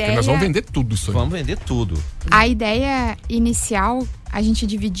 A ideia... Porque nós vamos vender tudo isso aí. Vamos vender tudo. A ideia inicial, a gente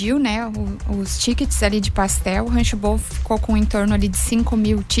dividiu, né, os tickets ali de pastel. O Rancho Bom ficou com em torno ali de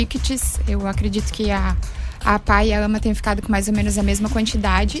 5.000 tickets. Eu acredito que a APAE e a AMA tem ficado com mais ou menos a mesma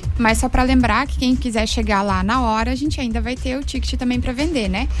quantidade, mas só para lembrar que quem quiser chegar lá na hora, a gente ainda vai ter o ticket também para vender,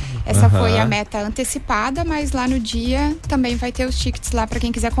 né? Essa foi a meta antecipada, mas lá no dia também vai ter os tickets lá para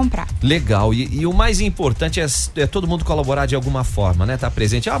quem quiser comprar. Legal, e o mais importante é todo mundo colaborar de alguma forma, né? Tá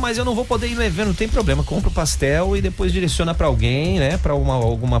presente. Mas eu não vou poder ir no evento, não tem problema, compra o pastel e depois direciona para alguém, né? Para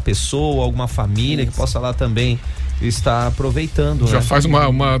alguma pessoa, alguma família que possa lá também estar aproveitando. Já né? faz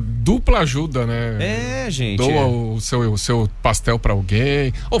uma dupla ajuda, né? Gente. Doa o seu pastel pra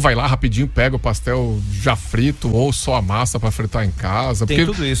alguém, ou vai lá rapidinho, pega o pastel já frito, ou só a massa pra fritar em casa. Tem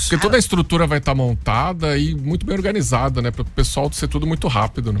tudo isso. Porque toda a estrutura vai estar montada e muito bem organizada, né? Para o pessoal ser tudo muito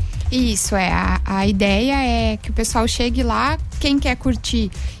rápido, né? Isso, a ideia é que o pessoal chegue lá, quem quer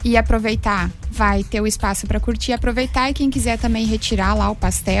curtir e aproveitar, vai ter o espaço para curtir e aproveitar, e quem quiser também retirar lá o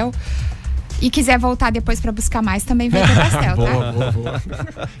pastel e quiser voltar depois para buscar mais, também vai ter pastel, boa, tá? boa.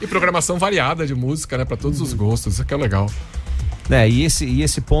 E programação variada de música, né? Para todos os gostos, isso aqui é legal. E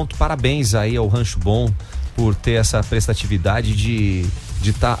esse ponto, parabéns aí ao Rancho Bom por ter essa prestatividade de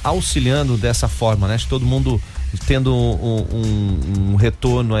estar auxiliando dessa forma, né? Todo mundo tendo um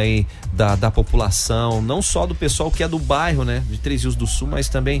retorno aí da população, não só do pessoal que é do bairro, né? De Três Rios do Sul, mas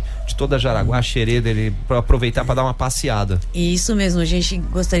também de toda Jaraguá, Schroeder, para aproveitar para dar uma passeada. Isso mesmo, a gente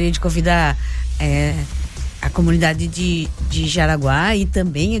gostaria de convidar a comunidade de Jaraguá e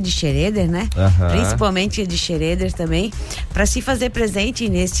também a de Schroeder, né? Principalmente a de Schroeder também, para se fazer presente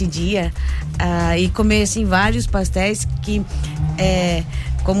nesse dia e comer assim vários pastéis que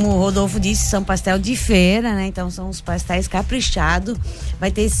como o Rodolfo disse, são pastel de feira, né? Então são os pastéis caprichados. Vai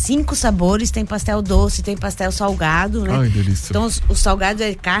ter 5 sabores, tem pastel doce, tem pastel salgado, né? Ai, delícia. Então o salgado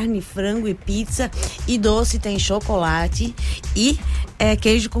é carne, frango e pizza, e doce tem chocolate e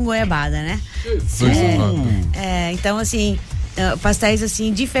queijo com goiabada, né? Então assim, pastéis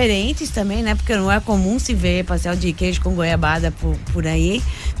assim diferentes também, né? Porque não é comum se ver pastel de queijo com goiabada por aí.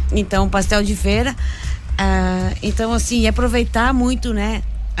 Então pastel de feira. Então assim, aproveitar muito, né?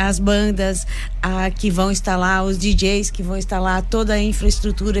 As bandas que vão estar lá, os DJs que vão estar lá, toda a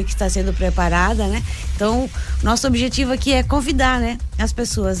infraestrutura que está sendo preparada, né? Então, nosso objetivo aqui é convidar, né, as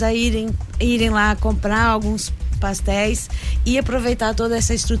pessoas a irem lá comprar alguns pastéis e aproveitar toda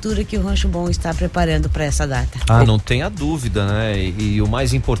essa estrutura que o Rancho Bom está preparando para essa data. Não tenha dúvida, né? E o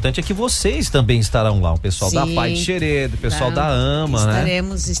mais importante é que vocês também estarão lá, o pessoal da APAE Schroeder, o pessoal da AMA,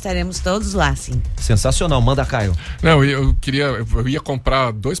 estaremos todos lá, sim. Sensacional, manda, Caio. Não, eu ia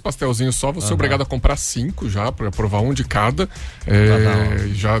comprar 2 pastelzinhos só, vou ser obrigado a comprar 5 já, para provar um de cada.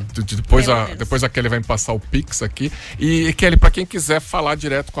 Já depois a Kelly vai me passar o Pix aqui. E Kelly, para quem quiser falar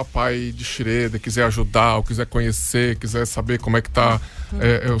direto com a APAE de Schroeder, quiser ajudar ou quiser conhecer, quiser saber como é que tá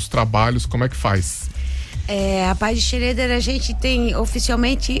os trabalhos, como é que faz? A APAE Schroeder, a gente tem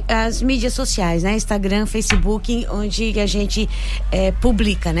oficialmente as mídias sociais, né? Instagram, Facebook, onde a gente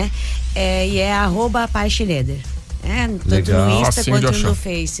publica, né? E é @APAE Schroeder. Tanto no Insta quanto no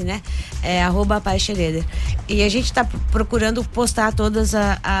Face, né? @APAE Schroeder. E a gente tá procurando postar todas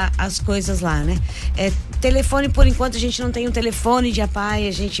as coisas lá, né? Telefone, por enquanto, a gente não tem um telefone de APAE,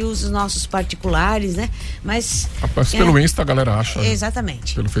 a gente usa os nossos particulares, né? Mas pelo Insta a galera acha. Exatamente.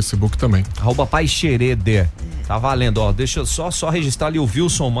 Né? Pelo Facebook também. @APAE Schroeder. Tá valendo, ó. Deixa eu só registrar ali, o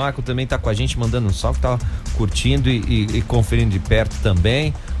Wilson Marco também tá com a gente, mandando um salve, tá curtindo e conferindo de perto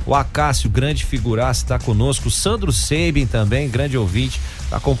também. O Acácio, grande figuraça, tá conosco. O Sandro Seibin também, grande ouvinte,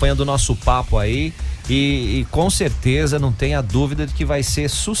 tá acompanhando o nosso papo aí. E com certeza não tenha dúvida de que vai ser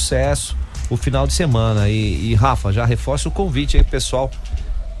sucesso o final de semana. E Rafa, já reforça o convite aí pro pessoal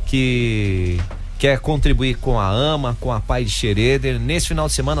que quer contribuir com a AMA, com a APAE de Schroeder, nesse final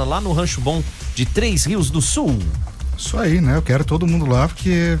de semana lá no Rancho Bom de Três Rios do Sul. Isso aí, né? Eu quero todo mundo lá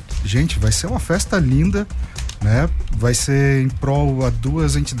porque, gente, vai ser uma festa linda, né? Vai ser em prol a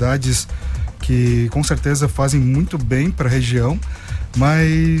 2 entidades que com certeza fazem muito bem para a região,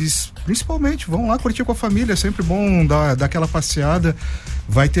 mas principalmente vão lá curtir com a família, é sempre bom dar aquela passeada.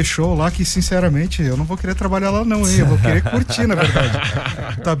 Vai ter show lá que, sinceramente, eu não vou querer trabalhar lá não, hein? Eu vou querer curtir, na verdade.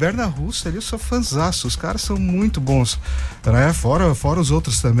 Taberna Russa ali, eu sou fanzaço, os caras são muito bons, né? Fora os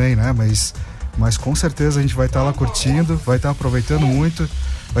outros também, né? Mas com certeza a gente vai estar lá curtindo, vai estar aproveitando muito,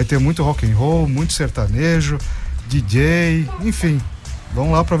 vai ter muito rock and roll, muito sertanejo, DJ, enfim,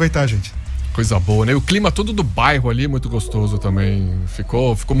 vamos lá aproveitar, gente. Coisa boa, né? O clima todo do bairro ali, muito gostoso também,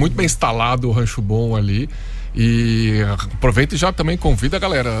 ficou muito bem instalado o Rancho Bom ali. E aproveita e já também convida a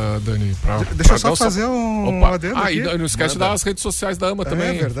galera, Dani, deixa eu só fazer um adendo aqui. E não esquece das redes sociais da AMA também.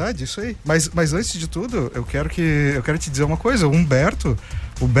 É verdade, isso aí. Mas antes de tudo, eu quero te dizer uma coisa.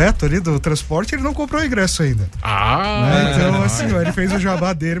 O Beto ali do transporte, ele não comprou o ingresso ainda. Né? Então, assim, ele fez o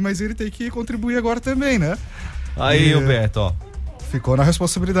jabá dele, mas ele tem que contribuir agora também, né? Aí, o Beto, ó. Ficou na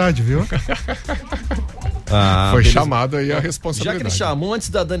responsabilidade, viu? Foi chamado aí a responsabilidade. Já que ele chamou, antes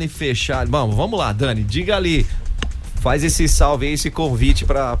da Dani fechar, vamos lá, Dani, diga ali, faz esse salve aí, esse convite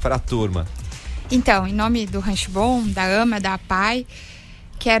pra turma. Então, em nome do Rancho Bom, da AMA, da APAE,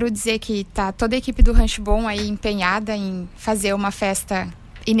 quero dizer que tá toda a equipe do Rancho Bom aí empenhada em fazer uma festa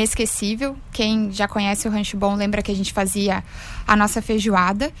inesquecível. Quem já conhece o Rancho Bom lembra que a gente fazia a nossa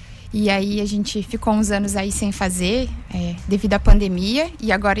feijoada. E aí a gente ficou uns anos aí sem fazer, devido à pandemia.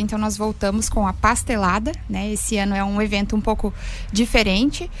 E agora então nós voltamos com a pastelada, né? Esse ano é um evento um pouco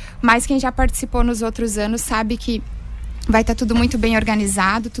diferente, mas quem já participou nos outros anos sabe que vai estar tudo muito bem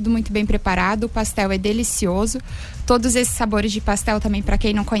organizado, tudo muito bem preparado. O pastel é delicioso. Todos esses sabores de pastel também, para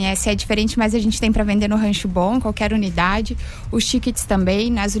quem não conhece, é diferente, mas a gente tem para vender no Rancho Bom, qualquer unidade. Os tickets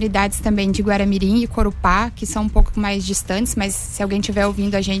também, nas unidades também de Guaramirim e Corupá, que são um pouco mais distantes, mas se alguém estiver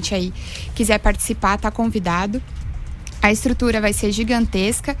ouvindo a gente aí, quiser participar, tá convidado. A estrutura vai ser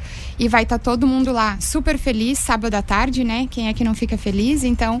gigantesca e vai estar todo mundo lá super feliz, sábado à tarde, né? Quem é que não fica feliz?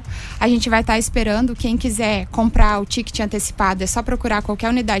 Então, a gente vai estar esperando. Quem quiser comprar o ticket antecipado, é só procurar qualquer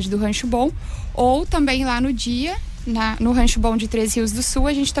unidade do Rancho Bom, ou também lá no dia, no Rancho Bom de Três Rios do Sul,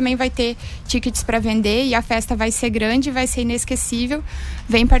 a gente também vai ter tickets para vender e a festa vai ser grande, vai ser inesquecível.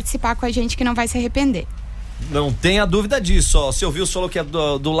 Vem participar com a gente que não vai se arrepender. Não tenha dúvida disso, ó. Seu Wilson falou que é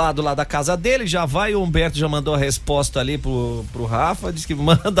do lado lá da casa dele, já vai, o Humberto já mandou a resposta ali pro Rafa, disse que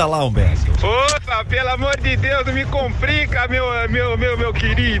manda lá, Humberto. Opa, pelo amor de Deus, não me complica, meu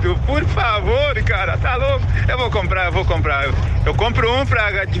querido, por favor, cara, tá louco? Eu vou comprar. Eu compro um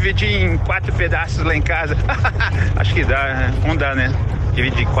pra dividir em 4 pedaços lá em casa. Acho que dá, né? Um dá, né?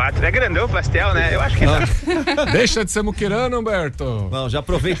 Dividir em 4. É grandão o pastel, né? Eu acho que dá. Deixa de ser muquirano, Humberto. Não, já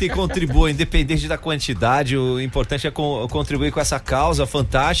aproveita e contribua, independente da quantidade. O importante é contribuir com essa causa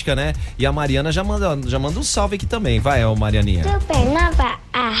fantástica, né? E a Mariana já manda um salve aqui também. Vai, Marianinha. Supernova,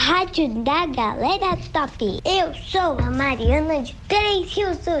 a rádio da galera top. Eu sou a Mariana de Três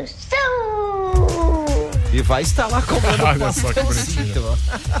Rios do Sul. E vai estar lá comendo o pastelzinho.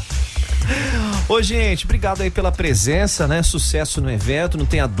 Ô, gente, obrigado aí pela presença, né? Sucesso no evento, não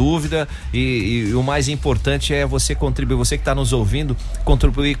tenha dúvida. E o mais importante é você contribuir, você que está nos ouvindo,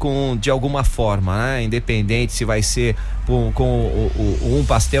 contribuir de alguma forma, né? Independente se vai ser com um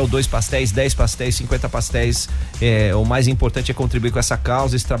pastel, 2 pastéis, 10 pastéis, 50 pastéis. O mais importante é contribuir com essa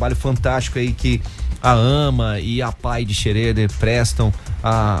causa, esse trabalho fantástico aí que a AMA e a APAE de Schroeder prestam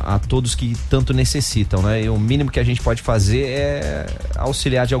a todos que tanto necessitam, né? E o mínimo que a gente pode fazer é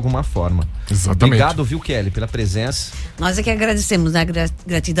auxiliar de alguma forma. Exatamente. Obrigado, viu, Kelly, pela presença. Nós é que agradecemos, né?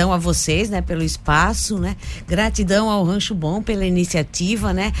 Gratidão a vocês, né? Pelo espaço, né? Gratidão ao Rancho Bom pela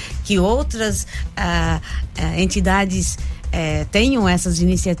iniciativa, né? Que outras entidades tenham essas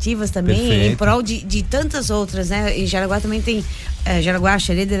iniciativas também. Perfeito. Em prol de tantas outras, né? Em Jaraguá também tem Jaraguá,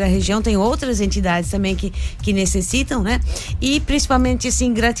 Schroeder, a região tem outras entidades também que necessitam, né? E principalmente,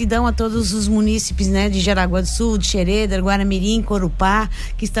 assim, gratidão a todos os munícipes, né? De Jaraguá do Sul, de Schroeder, Guaramirim, Corupá,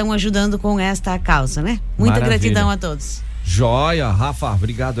 que estão ajudando com esta causa, né? Muita gratidão a todos. Joia, Rafa,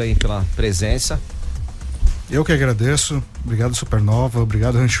 obrigado aí pela presença. Eu que agradeço, obrigado Supernova,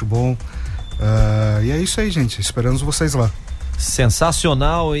 obrigado Rancho Bom. E é isso aí, gente, esperamos vocês lá.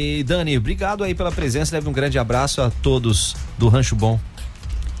 Sensacional. E Dani, obrigado aí pela presença, leve um grande abraço a todos do Rancho Bom.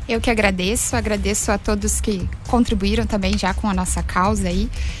 Eu que agradeço a todos que contribuíram também já com a nossa causa aí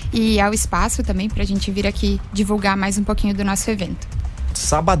e ao espaço também pra gente vir aqui divulgar mais um pouquinho do nosso evento.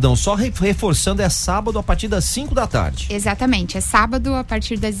 Sabadão, só reforçando, é sábado a partir das 5 da tarde. Exatamente, é sábado a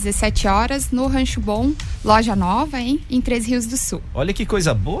partir das 17 horas no Rancho Bom, loja nova, hein? Em Três Rios do Sul. Olha que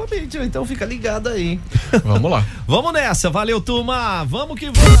coisa boa, Mídia, então fica ligado aí. Vamos lá. Vamos nessa, valeu, turma, vamos que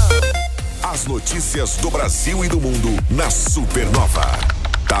vamos. As notícias do Brasil e do mundo na Supernova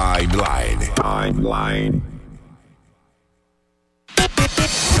Timeline.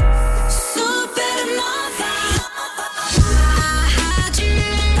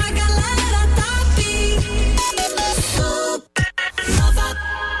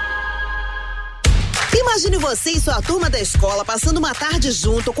 Imagine você e sua turma da escola passando uma tarde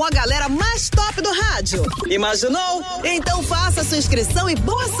junto com a galera mais top do rádio. Imaginou? Então faça sua inscrição e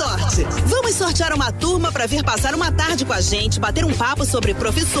boa sorte. Vamos sortear uma turma para vir passar uma tarde com a gente, bater um papo sobre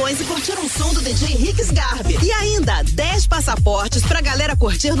profissões e curtir um som do DJ Rick Sgarbi. E ainda 10 passaportes pra galera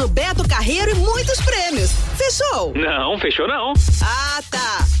curtir no Beto Carreiro e muitos prêmios. Fechou? Não, fechou não. Ah,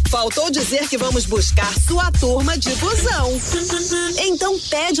 tá. Faltou dizer que vamos buscar sua turma de busão. Então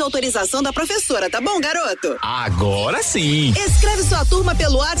pede autorização da professora, tá bom, garoto? Agora sim. Escreve sua turma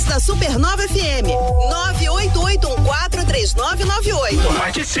pelo WhatsApp da Supernova FM 988143998.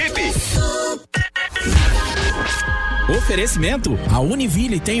 Participe. Oferecimento: a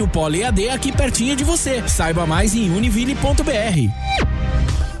Univille tem o Polo EAD aqui pertinho de você. Saiba mais em univille.br.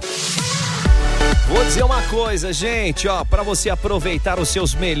 Vou dizer uma coisa, gente, ó, para você aproveitar os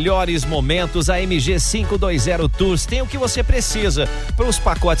seus melhores momentos, a MG 520 Tours tem o que você precisa para os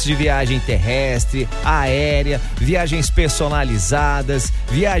pacotes de viagem terrestre, aérea, viagens personalizadas,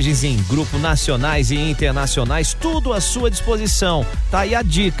 viagens em grupo, nacionais e internacionais, tudo à sua disposição. Tá aí a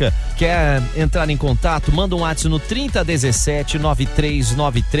dica. Quer entrar em contato? Manda um WhatsApp no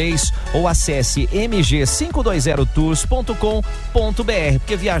 3017-9393 ou acesse mg520tours.com.br,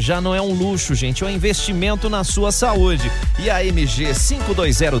 porque viajar não é um luxo, gente, é um investimento na sua saúde. E a MG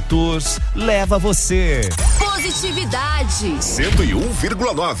 520 Tours leva você. Positividade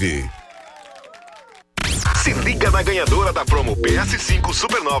 101,9. Se liga na ganhadora da promo PS5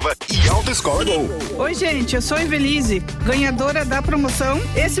 Supernova e Auto Score Go. Oi, gente, eu sou a Evelise, ganhadora da promoção.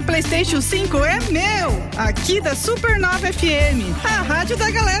 Esse PlayStation 5 é meu, aqui da Supernova FM, a rádio da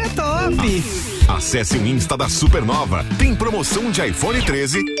galera top. Acesse o Insta da Supernova. Tem promoção de iPhone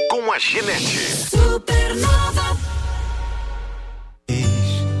 13 com a Genete. Supernova.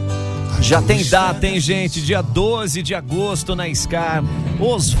 Já tem data, hein, gente? Dia 12 de agosto na Scar,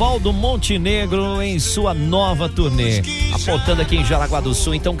 Osvaldo Montenegro em sua nova turnê, apontando aqui em Jaraguá do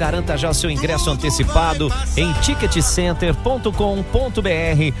Sul. Então garanta já o seu ingresso antecipado em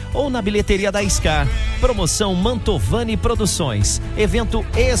ticketcenter.com.br ou na bilheteria da Scar. Promoção Mantovani Produções, evento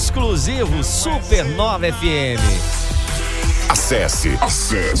exclusivo Supernova FM. Acesse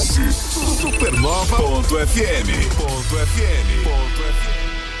supernova.fm.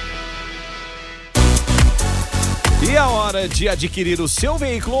 E a hora de adquirir o seu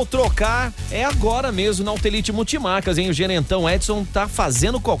veículo ou trocar é agora mesmo na Autelite Multimarcas, hein? O gerentão Edson tá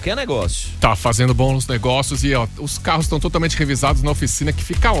fazendo qualquer negócio. Tá fazendo bons negócios e ó, os carros estão totalmente revisados na oficina que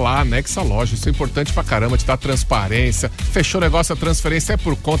fica lá, anexa à loja. Isso é importante pra caramba, te dá transparência. Fechou o negócio, a transferência é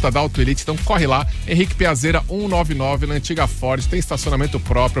por conta da Autelite, então corre lá. Henrique Piazeira 199, na antiga Ford, tem estacionamento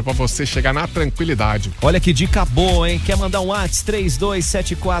próprio pra você chegar na tranquilidade. Olha que dica boa, hein? Quer mandar um WhatsApp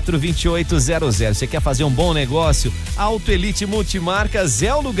 32742800. Você quer fazer um bom negócio? Auto Elite Multimarcas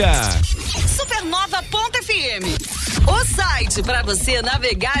é o lugar. Supernova.fm, o site para você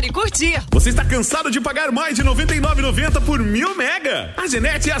navegar e curtir. Você está cansado de pagar mais de R$ 99,90 por 1000 mega? A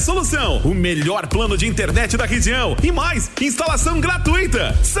Genete é a solução. O melhor plano de internet da região. E mais, instalação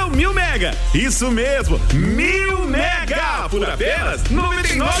gratuita. São 1000 mega. Isso mesmo, 1000 mega por apenas R$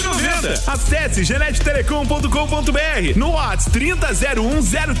 99,90. Acesse genetetelecom.com.br no WhatsApp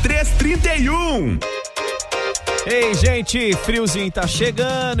 30010331. Ei, gente, friozinho tá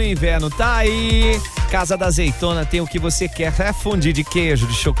chegando, inverno tá aí. Casa da Azeitona tem o que você quer, é fondue de queijo,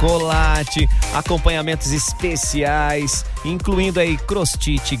 de chocolate, acompanhamentos especiais, incluindo aí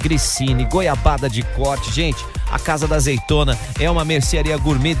crostite, grissine, goiabada de corte. Gente, a Casa da Azeitona é uma mercearia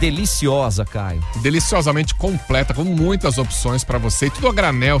gourmet deliciosa, Caio. Deliciosamente completa, com muitas opções pra você. E tudo a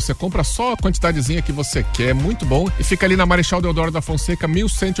granel, você compra só a quantidadezinha que você quer, muito bom. E fica ali na Marechal Deodoro da Fonseca,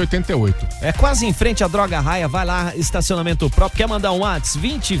 1188. É quase em frente à Droga Raia, vai lá, estacionamento próprio. Quer mandar um WhatsApp?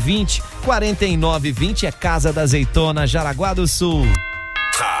 2020-4920, é Casa da Azeitona, Jaraguá do Sul.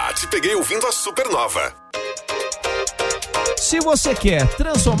 Ah, te peguei ouvindo a Supernova. Se você quer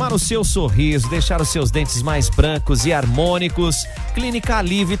transformar o seu sorriso, deixar os seus dentes mais brancos e harmônicos, Clínica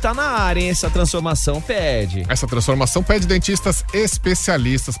Alive tá na área, hein? Essa transformação pede dentistas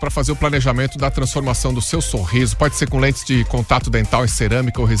especialistas para fazer o planejamento da transformação do seu sorriso. Pode ser com lentes de contato dental em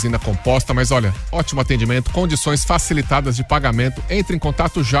cerâmica ou resina composta, mas olha, ótimo atendimento, condições facilitadas de pagamento. Entre em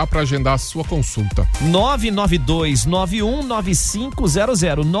contato já para agendar a sua consulta.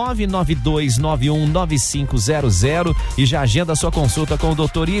 992-919500, 992-919500 e já agenda a sua consulta com o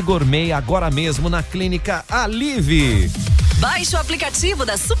Dr. Igor Meia agora mesmo na Clínica Alive. Baixe o aplicativo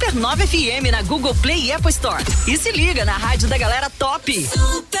da Supernova FM na Google Play e Apple Store. E se liga na rádio da galera top.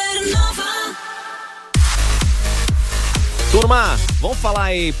 Supernova. Turma, vamos falar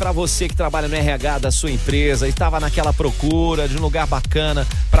aí pra você que trabalha no RH da sua empresa e tava naquela procura de um lugar bacana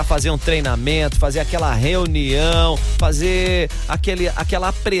pra fazer um treinamento, fazer aquela reunião, fazer aquela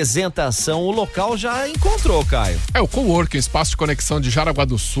apresentação. O local já encontrou, Caio. É o Coworking, espaço de conexão de Jaraguá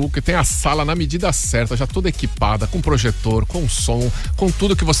do Sul, que tem a sala na medida certa, já toda equipada, com projetor, com som, com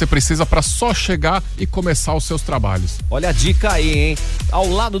tudo que você precisa pra só chegar e começar os seus trabalhos. Olha a dica aí, hein? Ao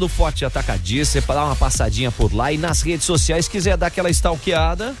lado do Forte Atacadista, você dá uma passadinha por lá e nas redes sociais, se quiser dar aquela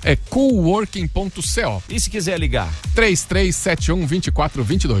stalkeada, é coworking.co. E se quiser ligar?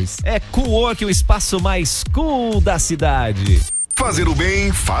 3371-2422. É Coworking, o espaço mais cool da cidade. Fazer o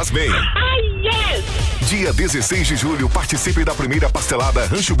bem faz bem. Ai, Yes! Dia 16 de julho, participe da primeira Pastelada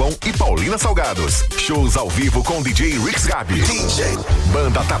Rancho Bom e Paulina Salgados. Shows ao vivo com DJ Rix Gabi.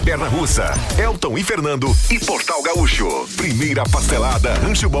 Banda Taberna Russa, Elton e Fernando e Portal Gaúcho. Primeira Pastelada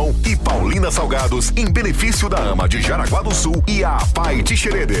Rancho Bom e Paulina Salgados em benefício da AMA de Jaraguá do Sul e a APAE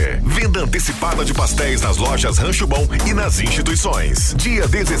Schroeder. Venda antecipada de pastéis nas lojas Rancho Bom e nas instituições. Dia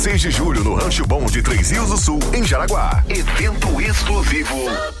 16 de julho no Rancho Bom de Três Rios do Sul, em Jaraguá. Evento exclusivo.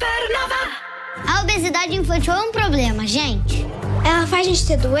 Supernova. A obesidade infantil é um problema, gente. Ela faz a gente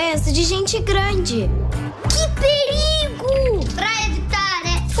ter doença de gente grande. Que perigo! Pra evitar,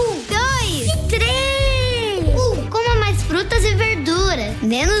 1, 2 e 3. Coma mais frutas e verduras.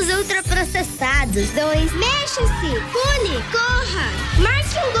 Menos ultraprocessados. 2, mexa-se. Pule, corra.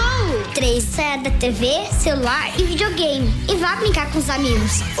 Marque um gol. 3, saia da TV, celular e videogame. E vá brincar com os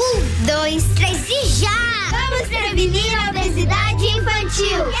amigos. 1, 2, 3 e já! Vamos prevenir a obesidade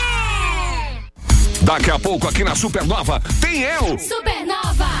infantil. Daqui a pouco aqui na Supernova tem eu,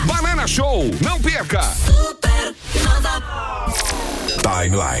 Supernova Banana Show, não perca. Supernova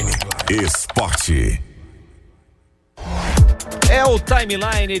Timeline Esporte. É o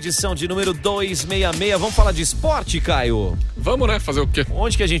Timeline, edição de número 266. Vamos falar de esporte, Caio? Vamos, né? Fazer o quê?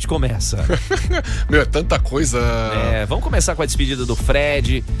 Onde que a gente começa? Meu, é tanta coisa. Vamos começar com a despedida do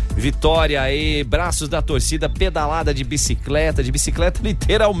Fred. Vitória aí, braços da torcida, pedalada de bicicleta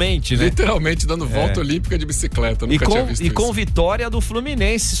literalmente, né? Literalmente dando volta olímpica de bicicleta. Nunca tinha visto isso. Com vitória do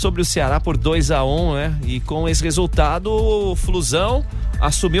Fluminense sobre o Ceará por 2-1, né? E com esse resultado, o Flusão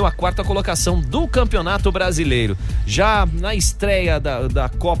assumiu a 4ª colocação do Campeonato Brasileiro. Já na estreia da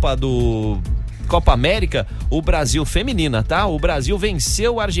Copa América, o Brasil feminina, tá? O Brasil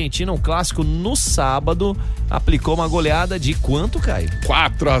venceu a Argentina, um clássico no sábado, aplicou uma goleada de quanto, Caio?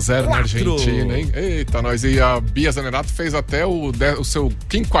 4-0 na Argentina, hein? Eita, nós. E a Bia Zanerato fez até o seu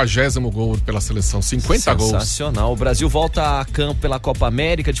 50º gol pela seleção, 50 gols. Sensacional. O Brasil volta a campo pela Copa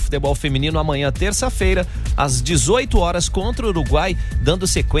América de futebol feminino amanhã, terça-feira, às 18 horas contra o Uruguai, dando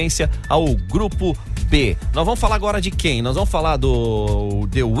sequência ao Grupo B. Nós vamos falar agora de quem? Nós vamos falar do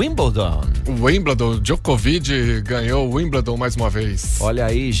Wimbledon. O Wimbledon, Djokovic ganhou o Wimbledon mais uma vez. Olha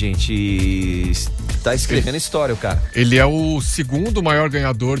aí, gente, tá escrevendo história o cara. Ele é o segundo maior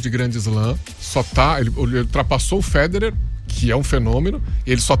ganhador de Grand Slam, ele ultrapassou o Federer, que é um fenômeno,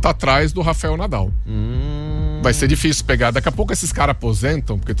 e ele só tá atrás do Rafael Nadal. Vai ser difícil pegar. Daqui a pouco esses caras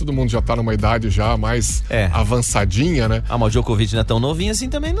aposentam, porque todo mundo já tá numa idade já mais avançadinha, né? Mas o Djokovic não é tão novinho assim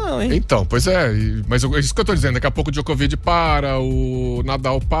também não, hein? Então, pois é. Mas é isso que eu tô dizendo. Daqui a pouco o Djokovic para, o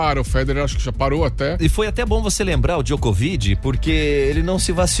Nadal para, o Federer acho que já parou até. E foi até bom você lembrar o Djokovic, porque ele não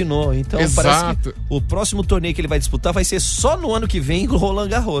se vacinou. Então parece que o próximo torneio que ele vai disputar vai ser só no ano que vem com o Roland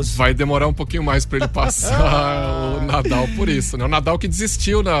Garros. Vai demorar um pouquinho mais pra ele passar o Nadal por isso, né? O Nadal que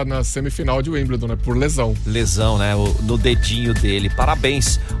desistiu na semifinal de Wimbledon, né? Por lesão. Né? No dedinho dele.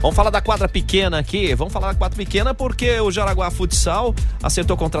 Parabéns. Vamos falar da quadra pequena aqui. Vamos falar da quadra pequena porque o Jaraguá Futsal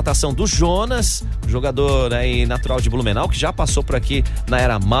acertou a contratação do Jonas, jogador aí natural de Blumenau, que já passou por aqui na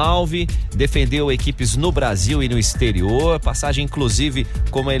era Malve, defendeu equipes no Brasil e no exterior, passagem inclusive,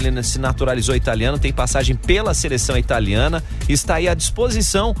 como ele se naturalizou italiano, tem passagem pela seleção italiana, está aí à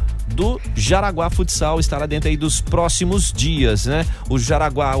disposição do Jaraguá Futsal, estará dentro aí dos próximos dias, né? O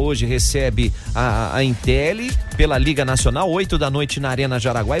Jaraguá hoje recebe a Intel pela Liga Nacional, 8 da noite na Arena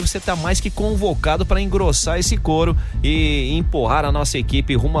Jaraguá, e você está mais que convocado para engrossar esse coro e empurrar a nossa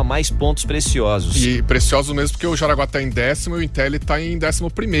equipe rumo a mais pontos preciosos. E preciosos mesmo porque o Jaraguá está em 10º e o Intel está em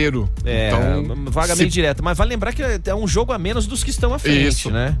 11º. Então, vaga meio direta, mas vale lembrar que é um jogo a menos dos que estão à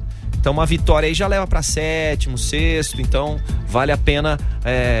frente, né? Então uma vitória aí já leva para 7º, 6º, então vale a pena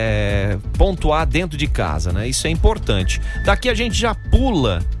pontuar dentro de casa, né? Isso é importante. Daqui a gente já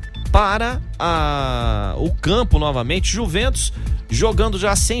pula para o campo novamente. Juventus jogando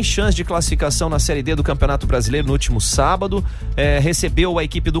já sem chance de classificação na Série D do Campeonato Brasileiro no último sábado, recebeu a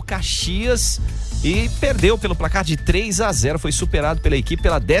equipe do Caxias e perdeu pelo placar de 3-0, foi superado pela equipe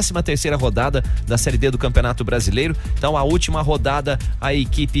pela 13ª rodada da Série D do Campeonato Brasileiro. Então a última rodada a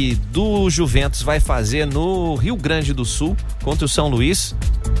equipe do Juventus vai fazer no Rio Grande do Sul contra o São Luís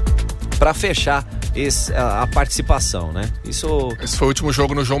para fechar a participação, né? Esse foi o último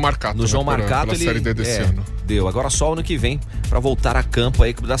jogo no João Marcato. No João Marcato pela Série D desse ano. Deu. Agora só o ano que vem para voltar a campo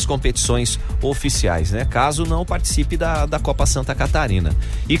aí das competições oficiais, né? Caso não participe da Copa Santa Catarina.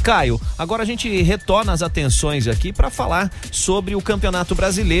 E Caio, agora a gente retorna as atenções aqui para falar sobre o Campeonato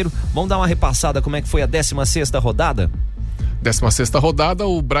Brasileiro. Vamos dar uma repassada como é que foi a 16ª rodada? 16ª rodada,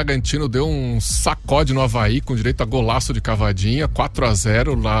 o Bragantino deu um sacode no Avaí com direito a golaço de cavadinha,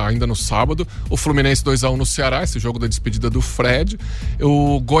 4-0 lá ainda no sábado. O Fluminense 2-1 no Ceará, esse jogo da despedida do Fred.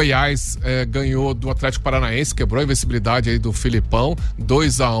 O Goiás ganhou do Atlético Paranaense, quebrou a invencibilidade aí do Filipão,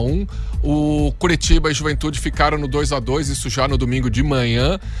 2-1. O Curitiba e Juventude ficaram no 2-2, isso já no domingo de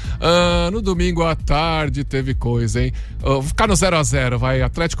manhã. No domingo à tarde teve coisa, hein? Vou ficar no 0-0, vai.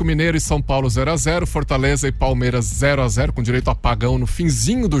 Atlético Mineiro e São Paulo 0-0, Fortaleza e Palmeiras 0-0, com direito a apagão no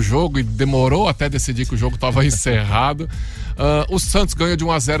finzinho do jogo e demorou até decidir que o jogo estava encerrado. O Santos ganhou de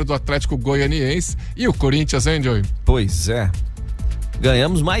 1-0 do Atlético Goianiense. E o Corinthians, hein, Joey? Pois é.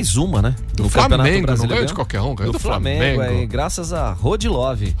 Ganhamos mais uma, né? Do Flamengo, não ganhou de qualquer um, ganhou do Flamengo. Graças a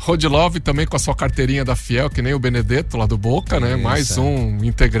Rodilove. Rodilove também com a sua carteirinha da Fiel, que nem o Benedetto lá do Boca, né? Mais um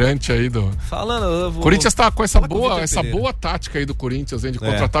integrante aí do... Falando, Corinthians tá com essa boa tática aí do Corinthians, hein? De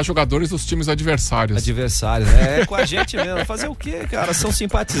contratar jogadores dos times adversários. Com a gente mesmo. Fazer o quê, cara? São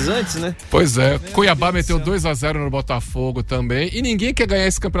simpatizantes, né? Pois é. Cuiabá meteu 2-0 no Botafogo também. E ninguém quer ganhar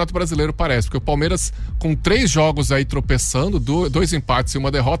esse Campeonato Brasileiro, parece. Porque o Palmeiras, com 3 jogos aí tropeçando, 2 empates e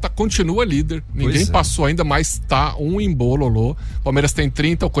uma derrota, continua líder. Ninguém passou ainda, mas tá um embololô. O Palmeiras tem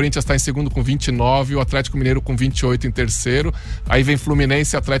 30, o Corinthians tá em segundo com 29, o Atlético Mineiro com 28 em terceiro. Aí vem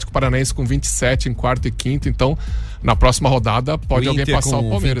Fluminense e Atlético Paranaense com 27 em quarto e quinto. Então, na próxima rodada, pode alguém passar o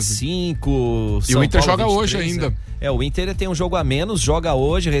Palmeiras. 25, e o Inter Paulo, joga 23, hoje ainda. O Inter tem um jogo a menos, joga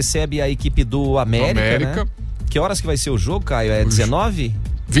hoje, recebe a equipe do América. Né? Que horas que vai ser o jogo, Caio? É 19?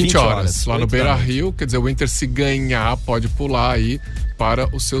 20 horas, lá no Beira-Rio. Quer dizer, o Inter, se ganhar, pode pular aí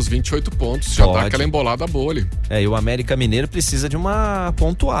para os seus 28 pontos. Já dá aquela embolada boa ali. E o América Mineiro precisa de uma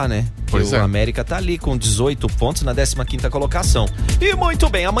pontuar, né? Pois o América tá ali com 18 pontos na 15ª colocação. E muito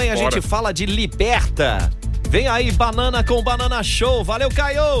bem, amanhã a gente fala de Liberta. Vem aí, Banana com Banana Show. Valeu,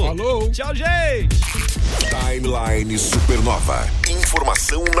 Caio. Falou. Tchau, gente. Timeline Supernova.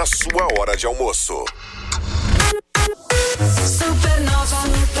 Informação na sua hora de almoço.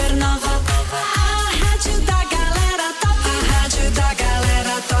 Supernova.